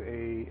is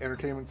a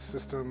entertainment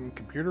system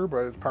computer,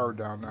 but it's powered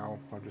down now.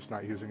 I'm just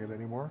not using it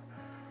anymore.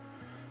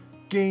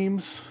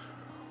 Games,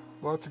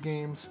 lots of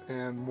games,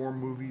 and more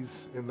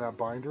movies in that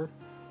binder.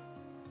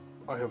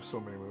 I have so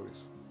many movies.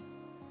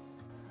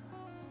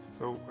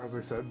 So as I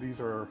said, these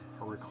are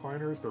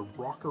recliners. They're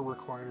rocker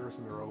recliners,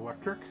 and they're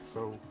electric,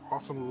 so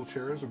awesome little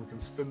chairs, and we can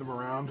spin them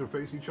around to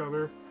face each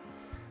other.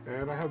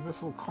 And I have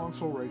this little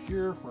console right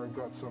here where I've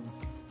got some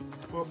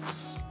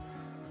books.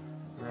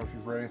 I don't know if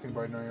you've read anything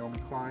by Naomi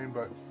Klein,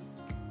 but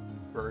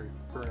very,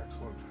 very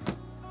excellent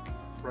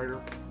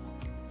writer.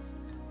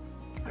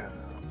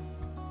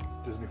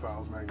 Disney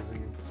Files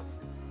magazine.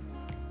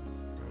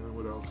 And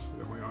what else? I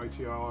got my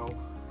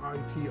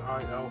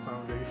ITIL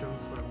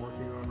foundations that I'm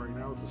working on right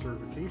now. It's a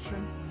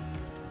certification.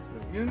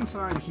 And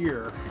inside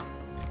here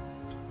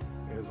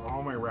is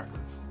all my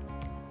records.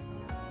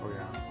 Oh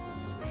yeah, this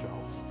is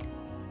Michelle's.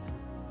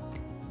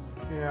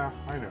 Yeah,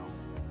 I know,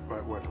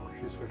 but whatever,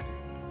 she's 15.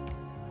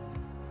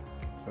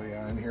 So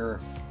yeah, in here,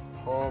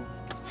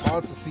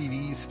 lots of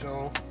CDs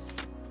still.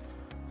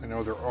 I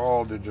know they're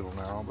all digital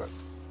now, but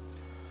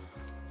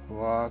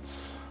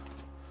lots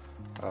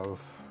of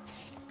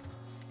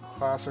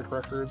classic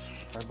records.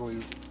 I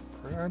believe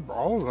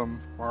all of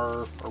them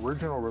are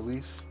original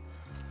release.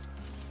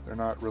 They're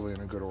not really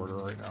in a good order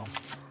right now.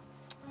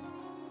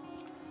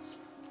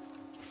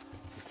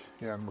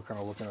 Yeah, and we're kind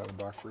of looking at them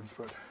backwards,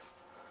 but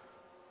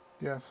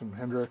yeah, some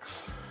Hendrix.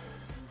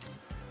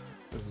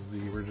 This is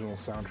the original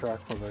soundtrack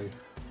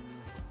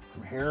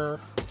from Hair.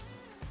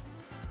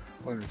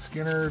 Leonard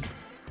Skinner.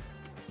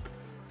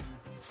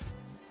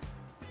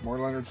 More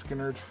Leonard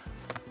Skinner.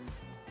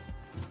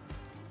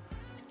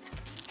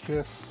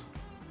 Kiss.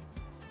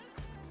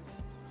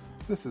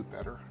 This is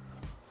better.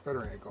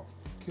 Better angle.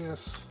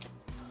 Kiss.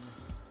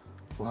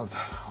 Love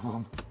that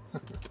album.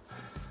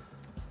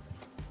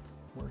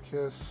 More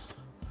Kiss.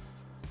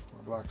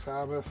 More Black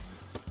Sabbath.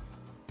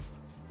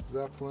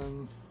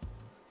 Zeppelin.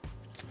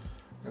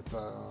 It's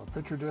a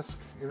picture disc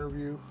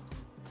interview.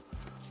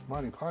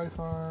 Monty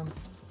Python.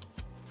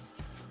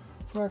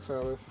 Black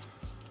Sabbath.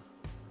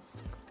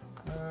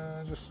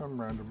 Just some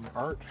random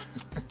art.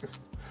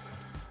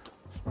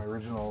 It's my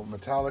original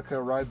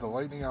Metallica Ride the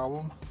Lightning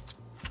album.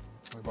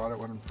 I bought it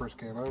when it first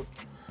came out.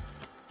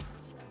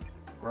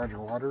 Roger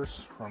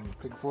Waters from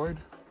Pink Floyd.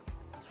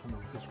 It's one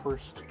of his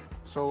first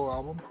solo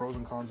album, Pros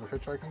and Cons of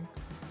Hitchhiking.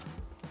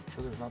 I'm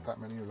sure there's not that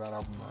many of that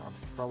album around.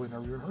 Probably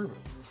never even heard of it.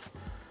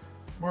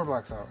 More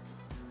Black Sabbath.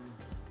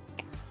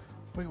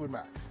 Fleetwood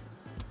Mac.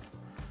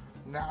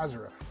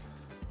 Nazareth.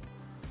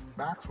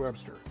 Max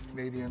Webster,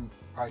 Canadian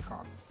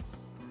icon.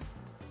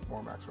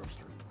 More Max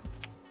Webster.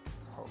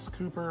 Alice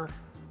Cooper.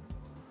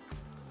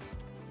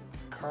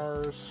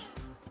 Cars.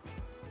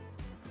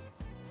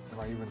 Am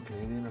I even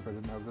Canadian if I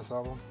didn't have this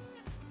album?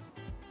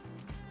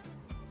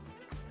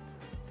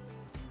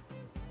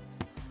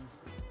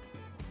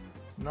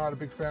 Not a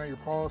big fan of your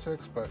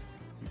politics, but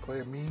you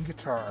play a mean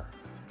guitar.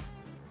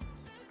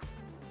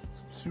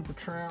 Some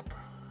Supertramp,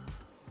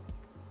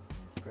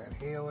 Van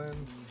Halen,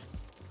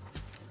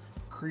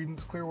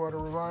 Creedence Clearwater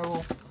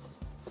Revival,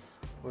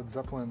 Led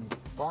Zeppelin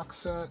box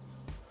set,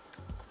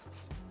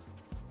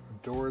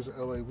 Doors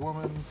LA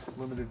Woman,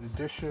 limited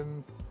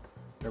edition,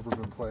 never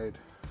been played.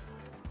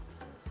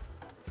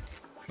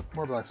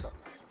 More Black Sabbath.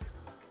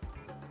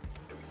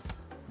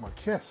 More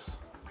Kiss.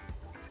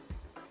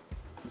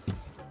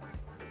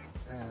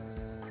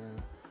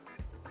 And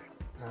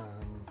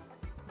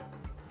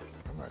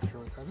I'm not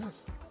sure what that is.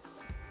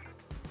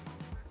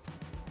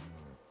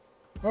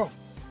 Oh,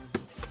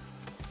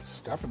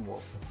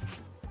 Steppenwolf.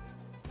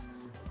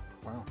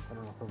 Wow, I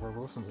don't know if I've ever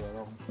listened to that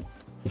album.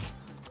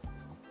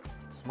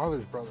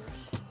 Smothers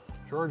Brothers,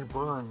 George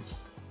Burns,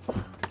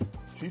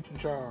 Cheech and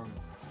Chong,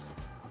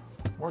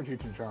 more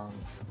Cheech and Chong.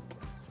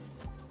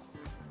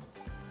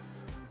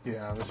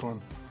 Yeah, this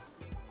one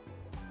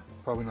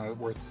probably not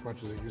worth as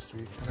much as it used to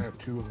be, and I have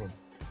 2 of them.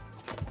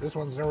 This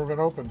one's never been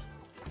opened.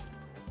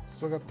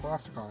 Still got the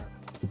plastic on it.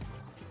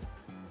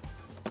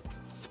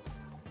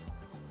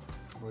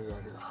 What do we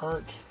got here?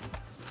 Heart,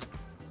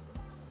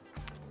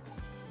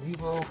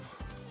 Meatloaf,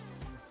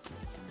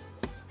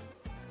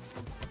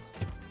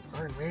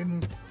 Iron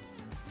Maiden,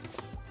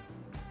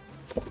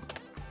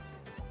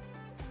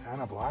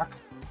 Anna Black.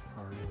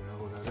 I don't even know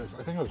who that is.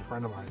 I think it was a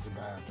friend of mine's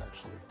band,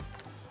 actually.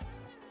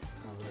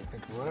 Now that I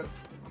think about it.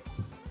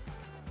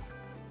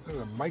 This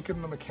is a Mike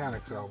and the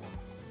Mechanics album.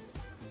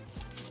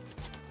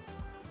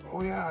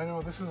 Oh yeah, I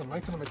know this is a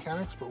Mike and the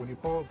Mechanics, but when you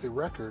pull out the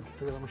record,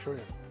 here, let me show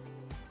you.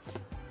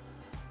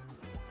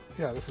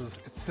 Yeah, it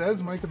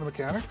says Mike and the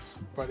Mechanics,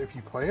 but if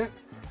you play it,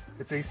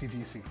 it's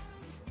AC/DC.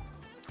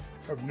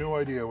 I have no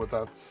idea what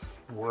that's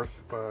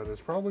worth, but it's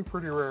probably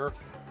pretty rare.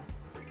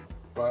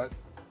 But,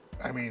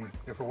 I mean,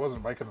 if it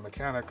wasn't Mike and the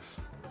Mechanics,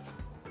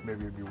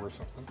 maybe it'd be worth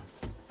something.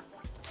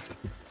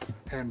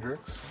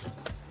 Hendrix,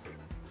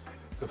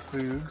 The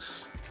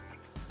Fugues.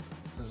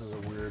 This is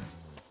a weird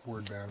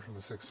band from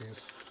the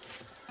 60s.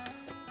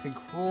 Pink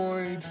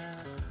Floyd,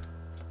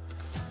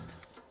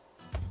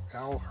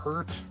 Al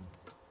Hurt.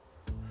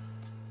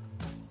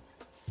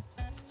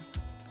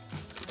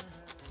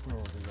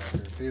 What we got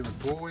here? David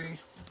Bowie.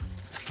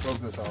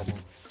 Love this album.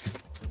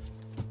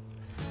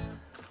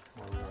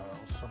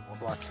 Some more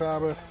Black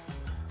Sabbath.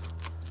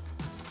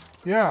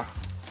 Yeah,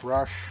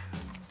 Rush.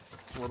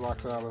 More Black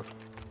Sabbath.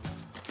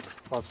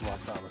 Lots of Black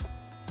Sabbath.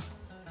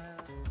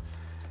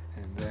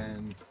 And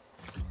then,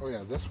 oh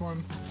yeah, this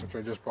one, which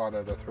I just bought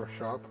at a thrift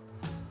shop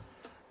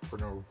for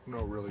no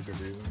really good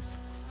reason.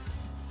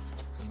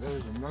 And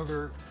there's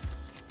another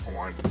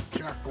one,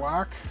 Jack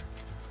Black.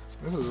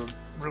 This is a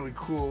really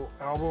cool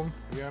album.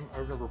 Again,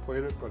 I've never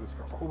played it, but it's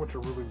got a whole bunch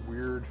of really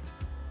weird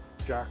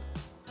Jack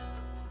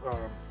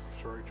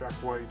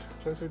White.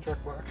 Did I say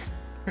Jack Black?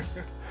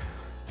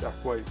 Jack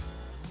White.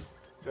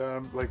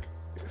 Like,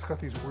 it's got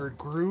these weird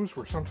grooves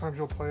where sometimes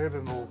you'll play it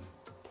and it'll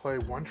play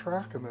one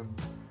track, and then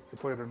you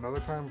play it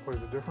another time, it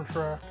plays a different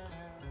track.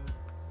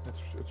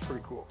 It's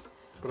pretty cool.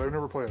 But I've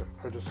never played it.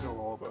 I just know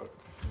all about it.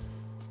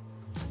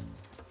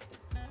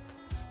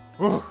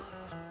 Woo!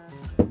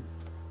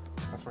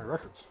 That's my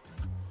records.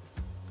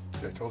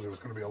 Yeah, I told you it was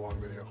going to be a long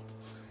video.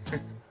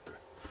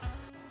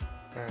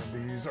 And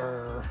these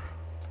are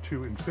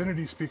 2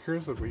 Infinity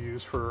speakers that we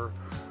use for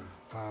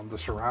the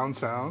surround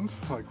sound,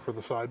 like for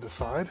the side to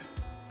side.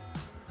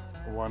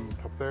 One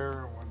up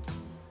there, one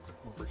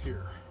over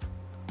here.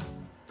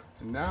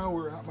 And now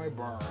we're at my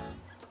bar.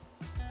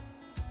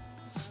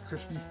 It's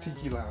Crispy's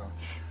Tiki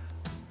Lounge.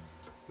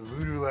 The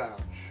Voodoo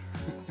Lounge.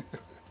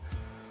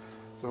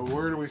 So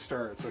where do we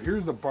start? So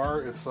here's the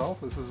bar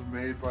itself. This is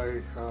made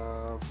by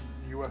a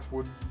U.S.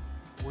 wood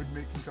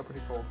making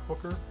company called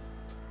Hooker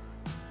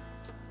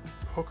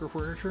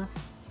Furniture.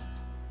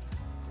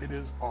 It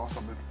is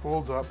awesome. It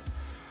folds up.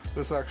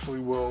 This actually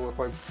will, if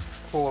I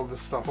pull all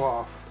this stuff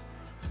off,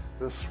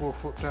 this will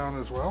flip down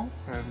as well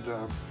and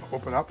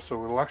open up,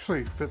 so it'll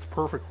actually fits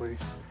perfectly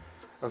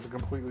as a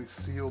completely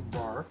sealed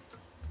bar.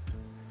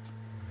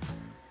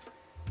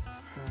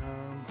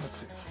 Let's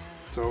see.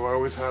 So I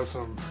always have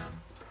some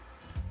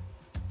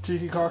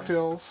tiki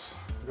cocktails.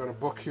 I've got a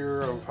book here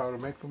of how to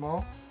make them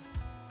all.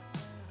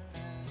 So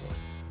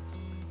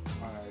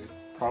I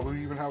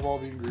probably even have all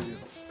the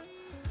ingredients.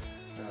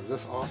 I have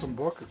this awesome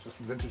book. It's just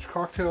vintage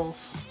cocktails,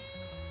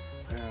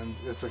 and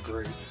it's a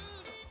great,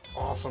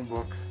 awesome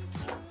book.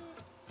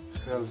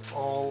 It has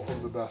all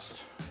of the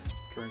best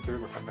drink there,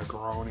 like a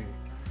Negroni.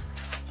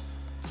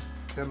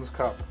 Pim's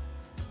Cup.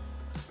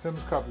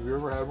 Pim's Cup, have you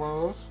ever had one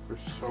of those? They're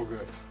so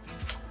good.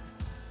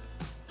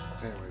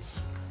 Anyways,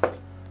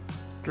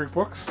 drink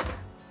books.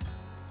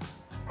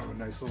 I have a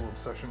nice little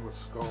obsession with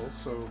skulls,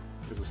 so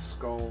there's a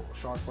skull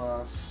shot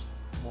glass,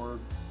 more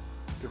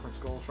different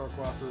skull shot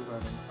glasses,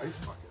 and an ice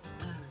bucket.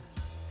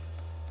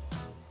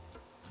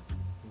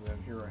 And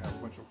then here I have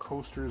a bunch of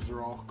coasters.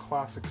 They're all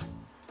classic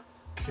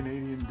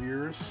Canadian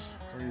beers.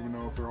 I don't even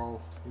know if they're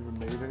all even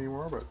made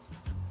anymore, but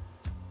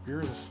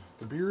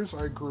the beers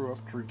I grew up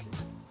drinking.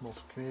 Most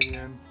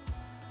Canadian,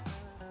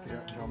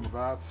 yeah, John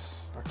Labatt's,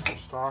 extra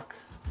stock,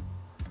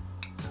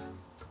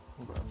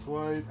 Labatt's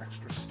Light,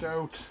 extra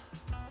stout.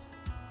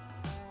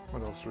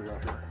 What else do we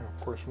got here?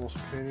 Of course,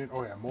 Molson Canadian.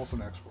 Oh yeah,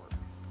 Molson Export.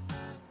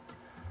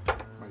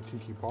 My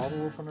tiki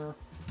bottle opener.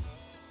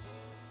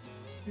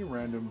 A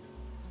random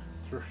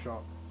thrift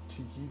shop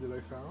tiki that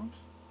I found.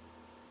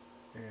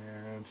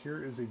 And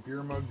here is a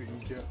beer mug that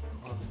you get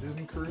on the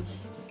Disney cruise.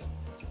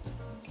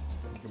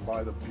 You can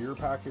buy the beer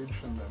package,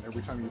 and then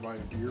every time you buy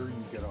a beer,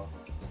 you get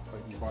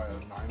like you buy a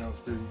 9-ounce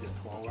beer, you get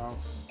 12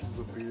 ounces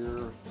of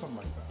beer, something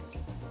like that.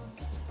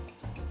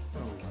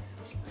 Oh, we got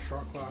here some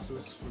shot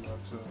glasses. We got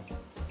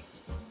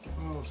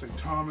St.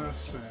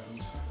 Thomas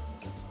and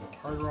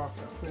Hard Rock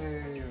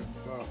Cafe, and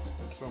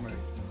so many.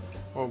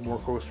 Oh, more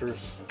coasters.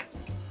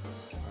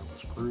 That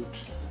was Groot.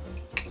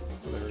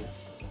 Hilarious.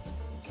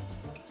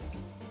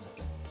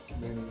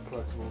 Many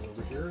collectibles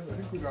over here. I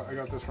think I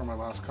got this from my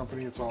last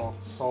company. It's all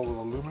solid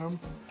aluminum.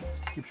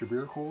 Keeps your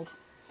beer cold.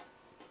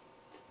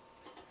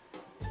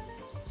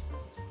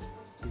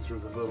 These are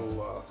the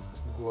little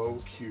glow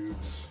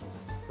cubes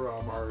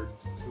from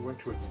we went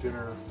to a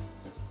dinner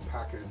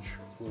package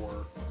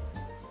for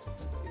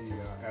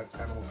at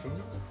Animal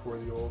Kingdom for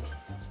the old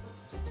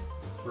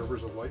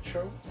Rivers of Light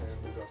show,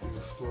 and we got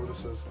these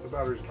lotuses. The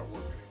batteries don't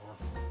work anymore.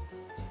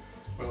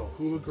 My little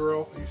hula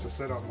girl used to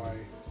sit on my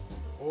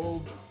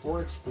old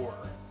Ford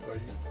Explorer that I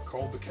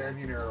called the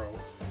Canyon Arrow.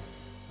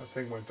 That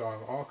thing went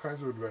on all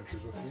kinds of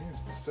adventures with me.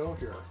 It's still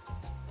here.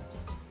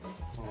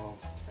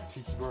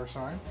 Tiki bar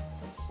sign.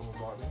 Someone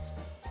bought me.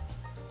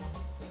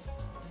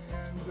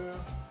 And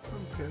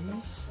some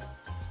pins.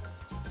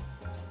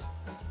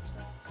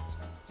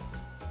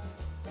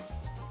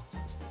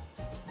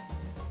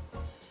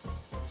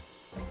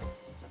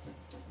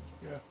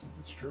 Yeah,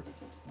 it's true.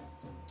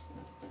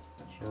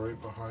 So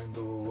right behind the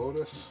little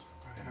lotus,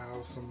 I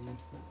have some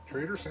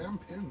Trader Sam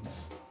pins.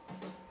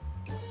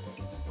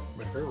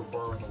 My favorite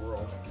bar in the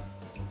world.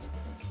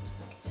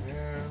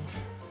 And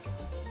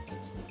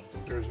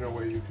there's no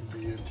way you can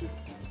be into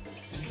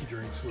tiki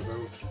drinks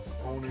without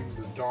owning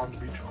the Don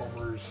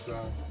Beachcomber's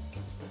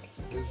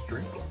his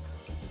drink book.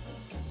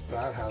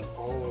 That has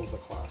all of the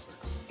classics.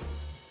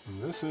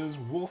 This is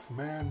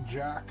Wolfman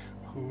Jack,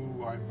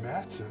 who I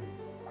met in,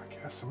 I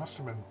guess it must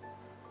have been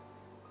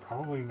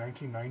probably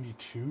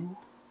 1992.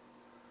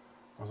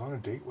 I was on a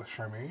date with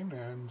Charmaine,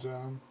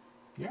 and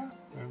yeah,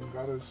 and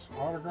got his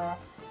autograph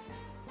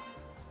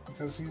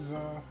because he's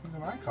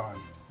an icon.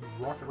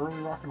 He's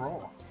early rock and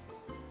roll,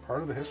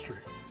 part of the history.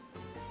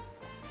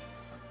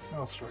 What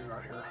else do I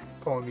got here?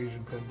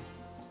 Polynesian pin.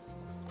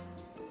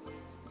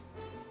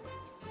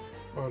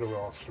 What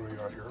else do we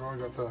got here? Oh, I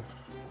got the.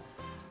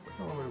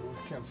 Oh,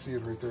 we can't see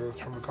it right there. It's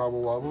from the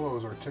Cabo Wabo. It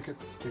was our ticket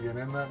to get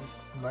in that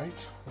night.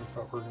 I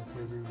thought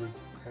maybe we would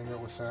hang out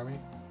with Sammy.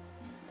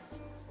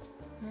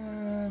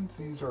 And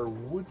these are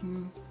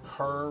wooden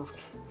carved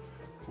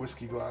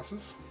whiskey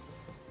glasses.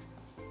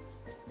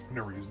 I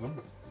never used them,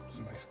 but it's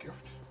a nice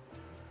gift.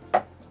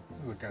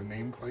 This is like a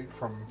nameplate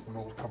from an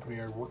old company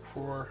I worked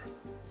for.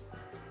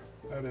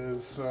 That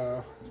is, you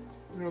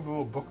know, the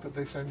little book that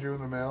they send you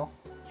in the mail?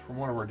 It's from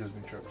one of our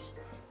Disney trips.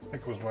 I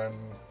think it was when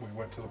we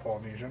went to the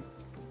Polynesian.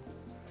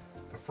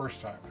 The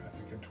first time, I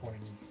think in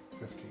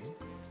 2015.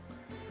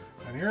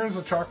 And here's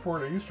a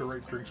chalkboard. I used to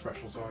write drink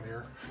specials on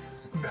here.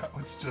 Now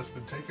it's just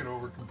been taken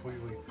over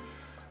completely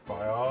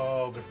by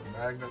all different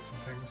magnets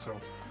and things. So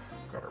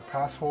we've got our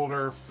pass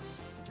holder,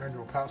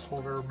 annual pass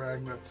holder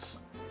magnets.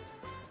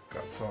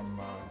 Got some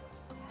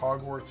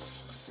Hogwarts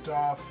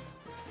stuff,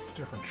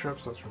 different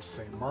trips. That's from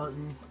St.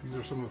 Martin. These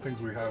are some of the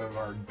things we had on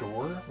our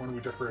door when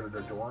we decorated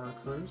our door on our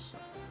cruise.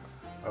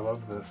 I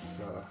love this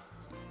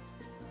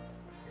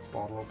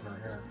bottle opener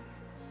here.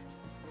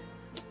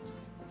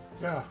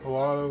 Yeah, a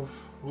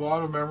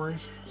lot of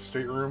memories.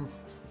 Stateroom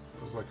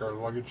was like our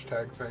luggage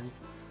tag thing.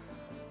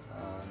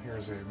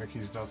 Here's a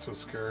Mickey's Not So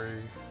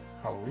Scary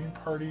Halloween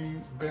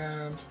Party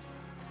band.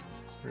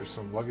 Here's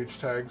some luggage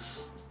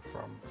tags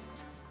from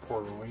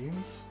Port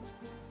Orleans.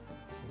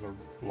 This is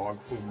a log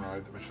flume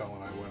ride that Michelle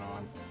and I went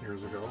on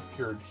years ago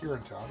here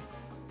in town.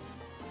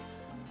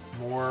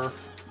 More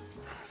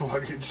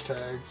luggage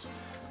tags,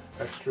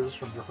 extras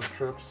from different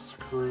trips,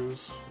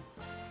 cruise.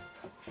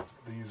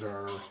 These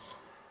are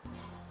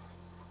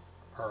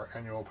our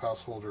annual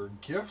pass holder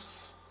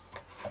gifts.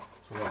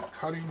 So we got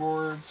cutting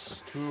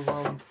boards, 2 of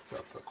them.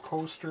 Got the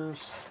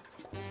coasters.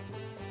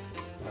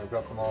 And I've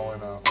got them all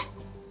in a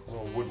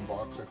little wooden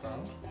box I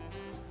found.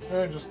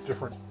 And just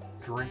different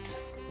drink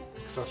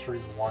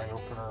accessories, wine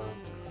opener,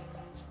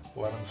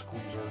 lemon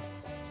squeezer.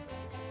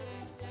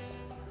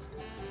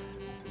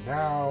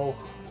 Now,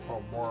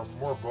 oh,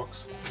 more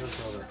books. Here's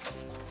another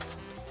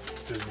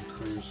Disney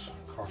Cruise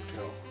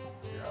cocktail.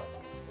 Yeah,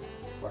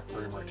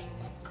 blackberry martini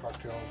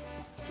cocktail,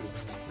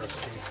 Disney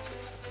recipe.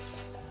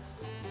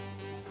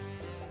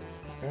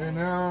 And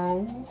now,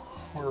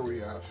 where are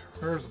we at?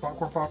 There's the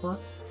popcorn popper.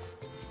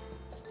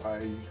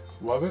 I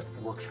love it.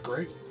 It works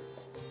great.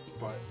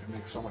 but it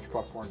makes so much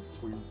popcorn.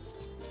 We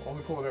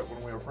only pull it out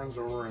when we have friends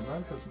over, and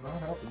that has not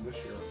happened this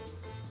year.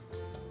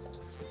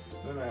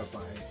 Then I have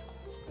my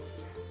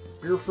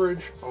beer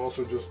fridge,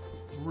 also just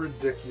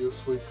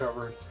ridiculously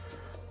covered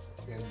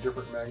in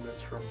different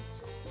magnets from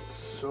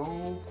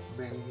so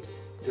many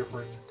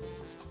different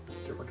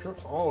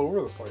trips all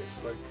over the place,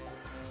 like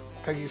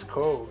Peggy's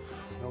Cove,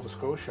 Nova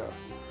Scotia,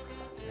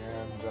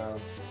 and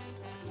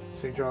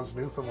St. John's,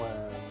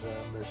 Newfoundland,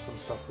 and there's some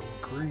stuff from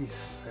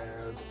Greece,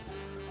 and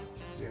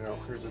you know,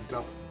 here's a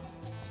Duff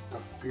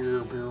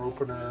beer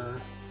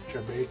opener,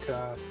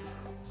 Jamaica.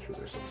 I'm sure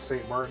there's some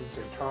St. Martin,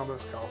 St.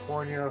 Thomas,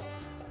 California,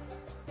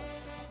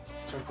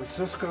 San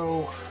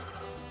Francisco.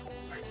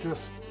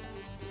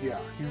 Yeah,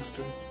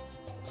 Houston.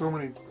 So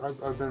many.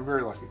 I've been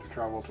very lucky to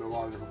travel to a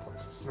lot of different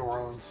places. New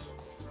Orleans.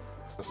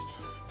 Just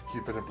to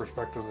keep it in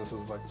perspective, this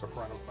is like the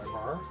front of my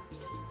bar.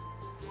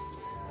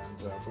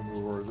 And if we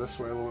move over this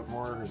way a little bit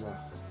more,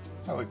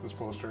 I like this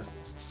poster.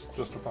 It's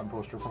just a fun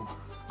poster from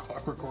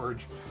Clockwork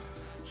Orange,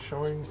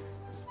 showing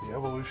the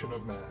evolution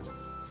of man.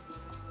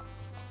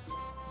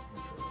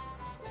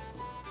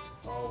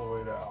 All the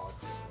way to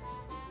Alex.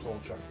 Soul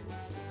checking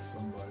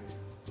somebody.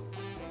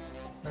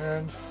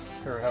 And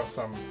here I have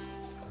some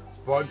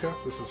vodka.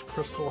 This is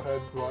Crystal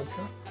Head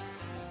vodka.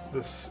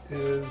 This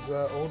is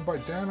owned by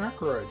Dan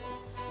Aykroyd.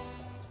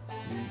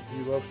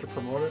 He loves to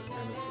promote it,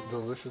 and it's a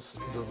delicious,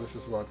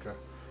 delicious vodka.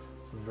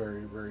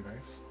 Very, very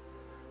nice.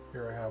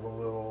 Here I have a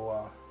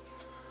little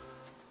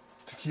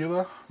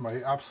tequila,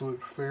 my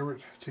absolute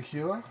favorite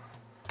tequila,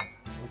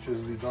 which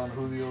is the Don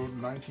Julio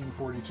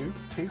 1942.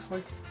 Tastes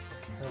like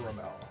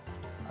caramel.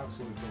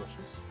 Absolutely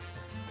delicious.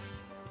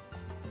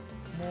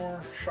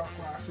 More shot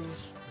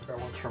glasses. That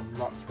one's from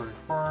Knott's Berry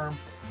Farm.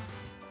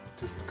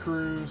 Disney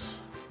Cruise.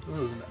 This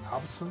is an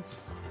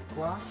absinthe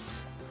glass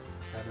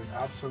and an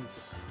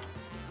absinthe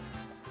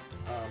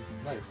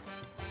knife.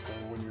 So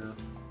when you're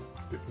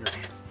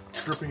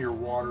stripping your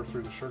water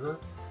through the sugar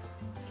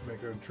to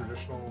make a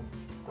traditional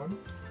one.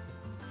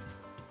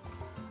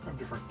 I have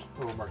different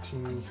little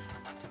martini,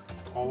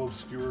 olive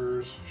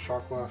skewers,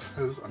 shot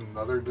glasses,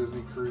 another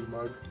Disney Cruise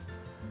mug.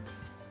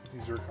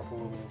 These are a couple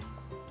little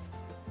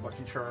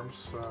Lucky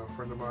Charms a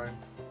friend of mine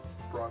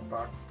brought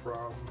back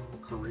from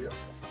Korea.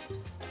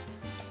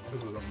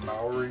 This is a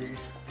Maori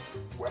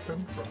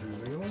weapon from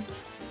New Zealand.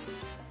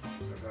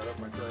 I've had it.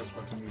 My parents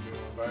went to New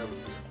Zealand. I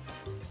haven't been.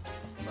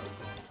 That was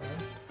a long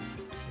time.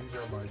 These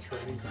are my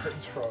trading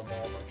cards from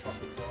all my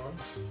chocolate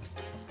frogs.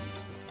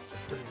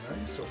 Pretty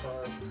nice. So far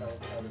I've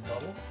had a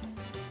double.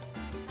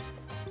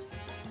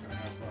 I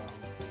have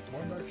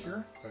one back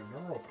here that I've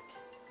never opened.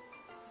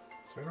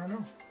 So I don't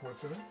know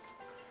what's in it.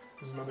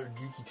 There's another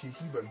Geeky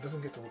Tiki, but it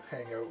doesn't get to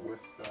hang out with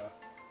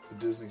the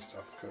Disney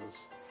stuff because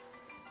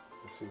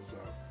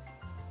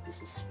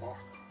this is Spock.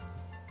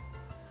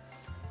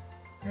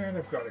 And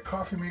I've got a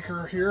coffee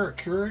maker here, a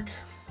Keurig.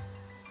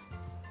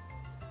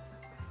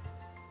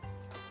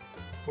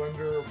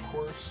 Blender, of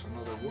course,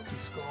 another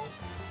Wookiee skull.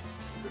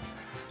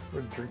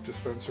 A drink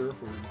dispenser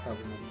if we're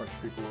having a bunch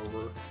of people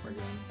over.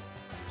 Again,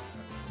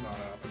 it's not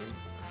happening.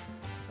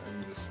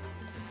 And you just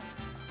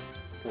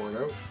pour it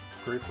out.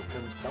 Great for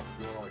Tim's cup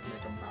if you want to like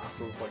make a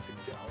massive, like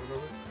a gallon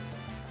of it.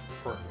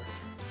 Perfect.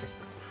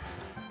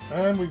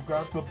 And we've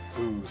got the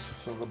booze.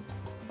 So the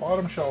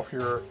bottom shelf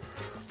here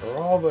are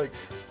all like,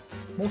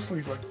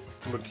 mostly like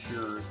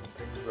liqueurs and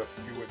things that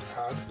you would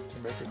add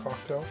to make a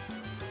cocktail.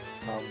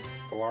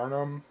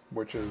 Falernum,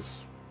 which is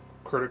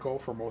critical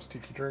for most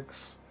tiki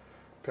drinks.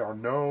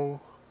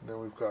 Pernod. And then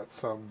we've got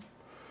some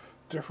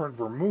different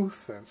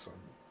vermouth and some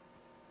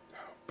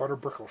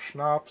butterbrickle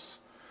schnapps.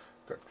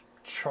 Got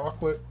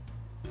chocolate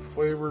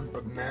flavored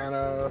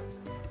banana,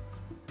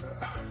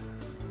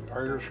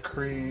 Irish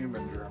cream,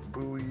 and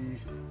Drambuie,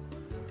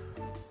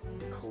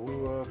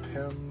 Kahlua,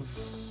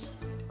 Pimm's,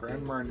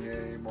 Grand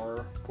Marnier,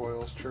 more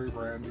boils, cherry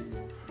brandy,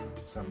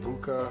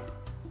 Sambuca,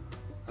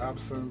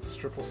 absinthe,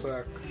 triple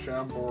sec,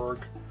 Chambord,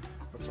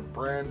 got some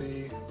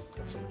brandy,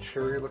 got some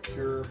cherry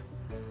liqueur,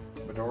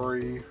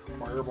 Midori,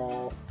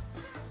 Fireball.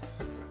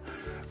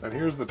 And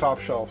here's the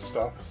top shelf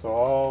stuff. So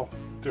all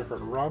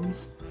different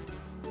rums.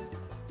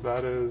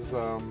 That is,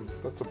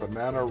 that's a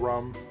banana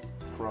rum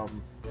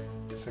from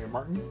St.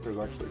 Martin. There's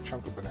actually a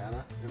chunk of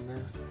banana in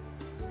there.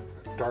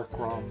 Dark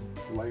rum,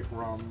 light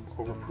rum,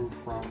 overproof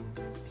rum,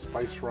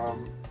 spice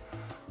rum,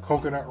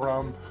 coconut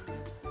rum.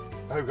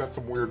 I've got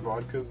some weird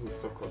vodkas. This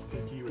stuff called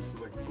Tiki, which is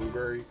like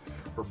blueberry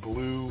or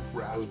blue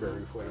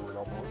raspberry flavored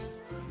almost.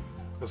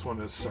 This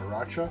one is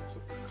Sriracha,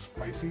 so it's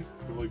spicy,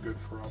 really good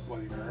for a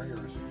Bloody Mary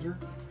or a Caesar.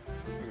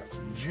 We got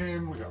some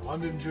gin, we got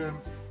London gin,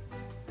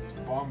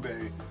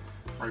 Bombay.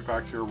 Right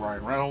back here,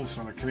 Ryan Reynolds,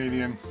 another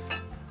Canadian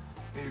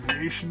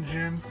aviation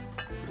gin,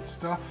 good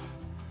stuff.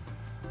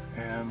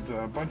 And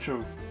a bunch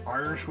of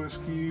Irish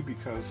whiskey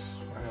because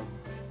I have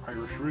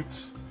Irish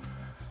roots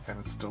and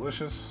it's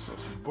delicious. So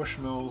some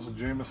Bushmills,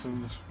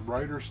 Jameson's,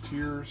 Ryder's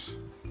Tears,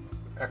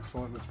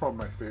 excellent. It's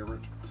probably my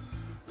favorite.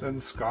 Then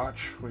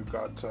Scotch, we've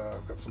got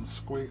some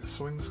swing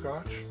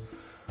Scotch.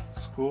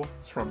 It's cool.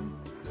 It's from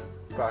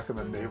back in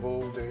the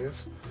naval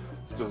days.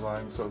 It's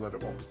designed so that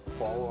it won't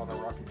fall on a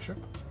rocking ship.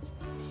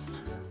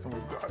 And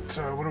we've got,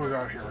 what do we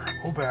got here?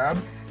 Oh Bad,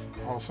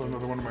 also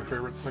another one of my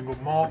favorite single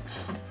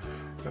malts.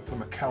 Got the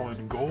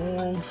Macallan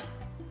Gold.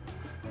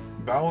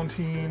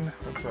 Ballantine,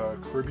 that's a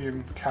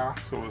Caribbean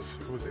cask, so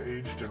it was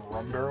aged in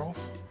rum barrels.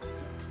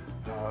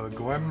 The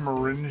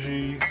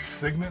Glenmorangie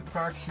Signet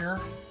back here,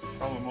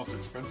 probably the most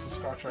expensive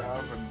scotch I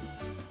have, and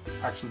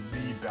actually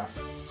the best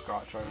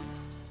scotch I've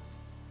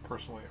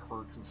personally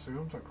ever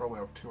consumed. I probably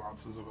have 2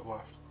 ounces of it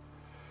left.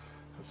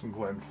 Got some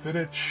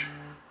Glenfiddich,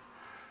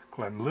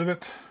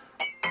 Glenlivet.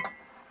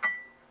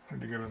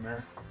 How'd you get in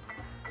there?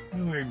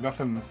 Really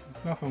nothing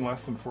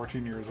less than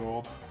 14 years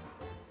old.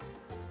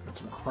 Got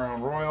some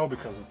Crown Royal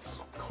because it's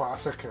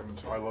classic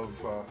and I love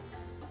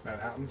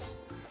Manhattans.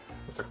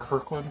 It's a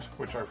Kirkland,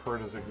 which I've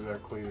heard is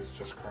exactly as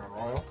just Crown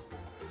Royal.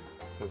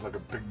 There's like a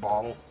big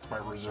bottle. It's my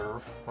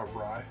reserve of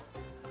rye.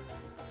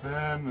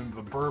 Then in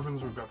the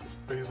bourbons, we've got this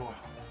Basil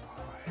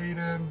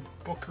Hayden,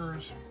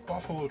 Booker's,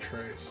 Buffalo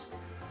Trace,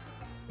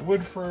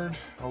 Woodford,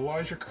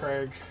 Elijah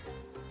Craig,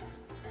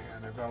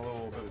 and I've got a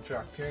little bit of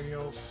Jack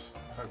Daniels.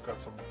 I've got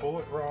some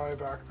Bullet Rye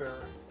back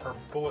there, or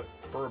Bullet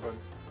Bourbon,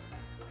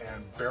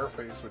 and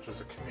Bareface, which is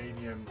a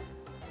Canadian.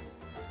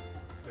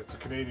 It's a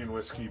Canadian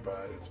whiskey,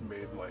 but it's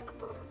made like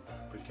bourbon,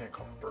 but you can't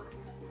call it bourbon.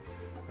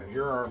 And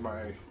here are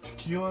my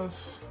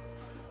tequilas.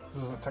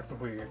 This isn't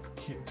technically a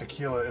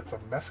tequila, it's a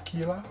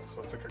mezquila,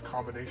 so it's like a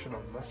combination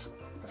of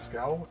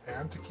mezcal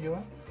and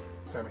tequila.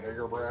 Sam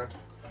Hager brand.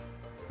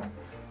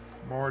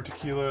 More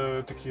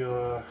tequila,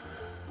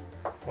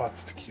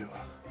 lots of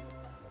tequila.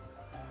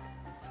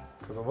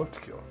 Because I love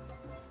tequila.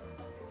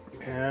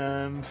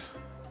 And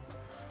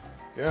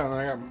yeah, and then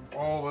I got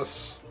all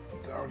this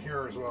down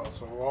here as well.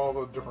 So all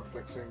the different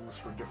fixings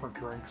for different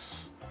drinks,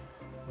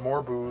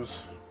 more booze,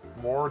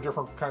 more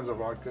different kinds of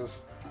vodkas.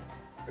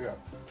 I got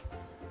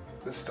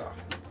this stuff.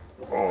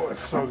 Oh,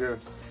 it's so good.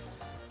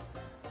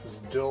 This is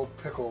dill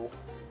pickle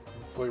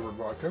flavored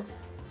vodka.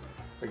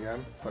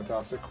 Again,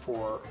 fantastic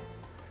for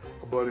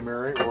a Bloody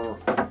Mary or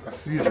a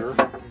Caesar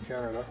in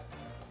Canada.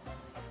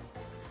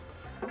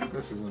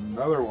 This is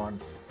another one.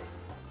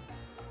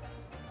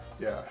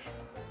 Yeah,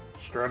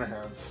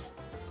 Stranahan's.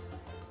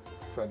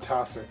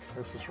 Fantastic.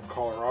 This is from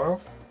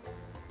Colorado.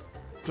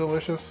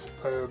 Delicious.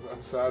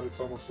 I'm sad it's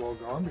almost all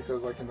gone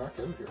because I cannot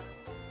get it here.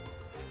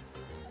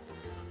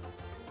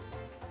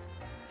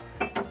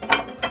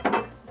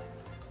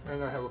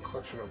 And I have a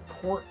collection of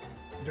port,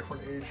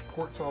 different aged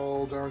ports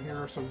all down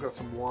here. So I've got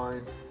some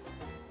wine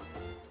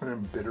and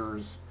then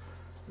bitters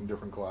in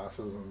different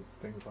glasses and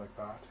things like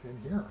that in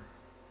here.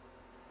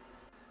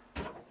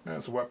 And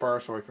it's a wet bar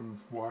so I can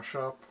wash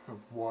up, have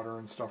water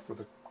and stuff for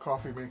the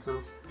coffee maker.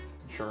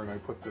 And Sharon and I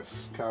put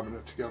this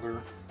cabinet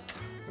together.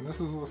 And this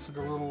is like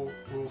a little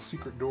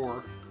secret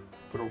door.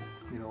 Put a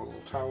little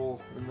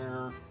towel in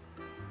there,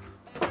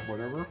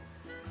 whatever.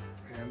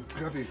 And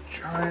we've got these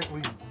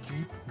giantly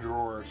deep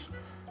drawers.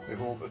 They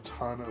hold a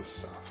ton of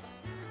stuff.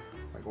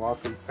 Like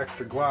lots of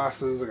extra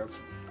glasses. I can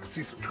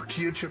see some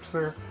tortilla chips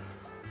there.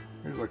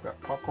 Here's like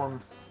that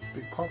popcorn,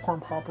 big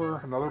popcorn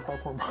popper, another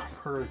popcorn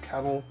popper, a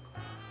kettle.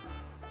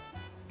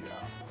 Yeah,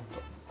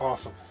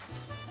 awesome.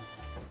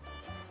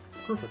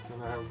 Perfect.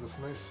 And I have this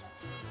nice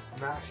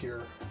mat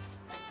here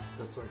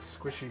that's like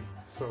squishy,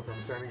 so if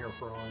I'm standing here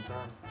for a long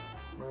time,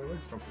 my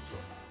legs don't get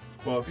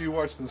sore. Well, if you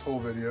watched this whole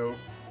video,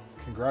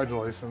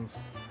 congratulations.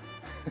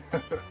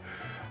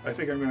 I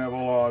think I'm going to have a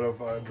lot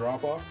of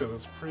drop off because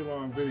it's a pretty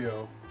long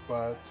video,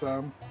 but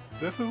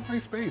this is my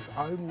space.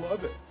 I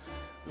love it.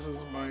 This is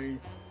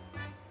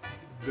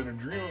been a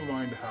dream of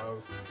mine to have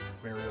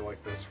an area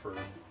like this for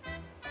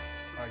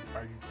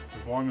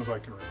as long as I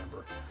can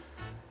remember.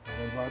 And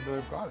I'm glad that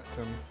I've got it.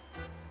 And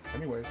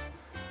anyways,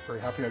 very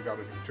happy I got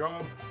a new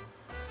job.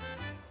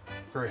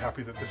 Very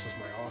happy that this is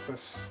my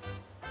office.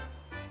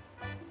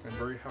 And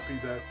very happy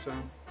that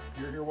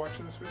you're here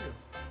watching this video.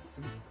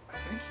 And I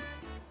thank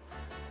you.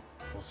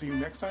 We'll see you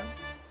next time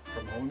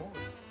from TheHolyMoly.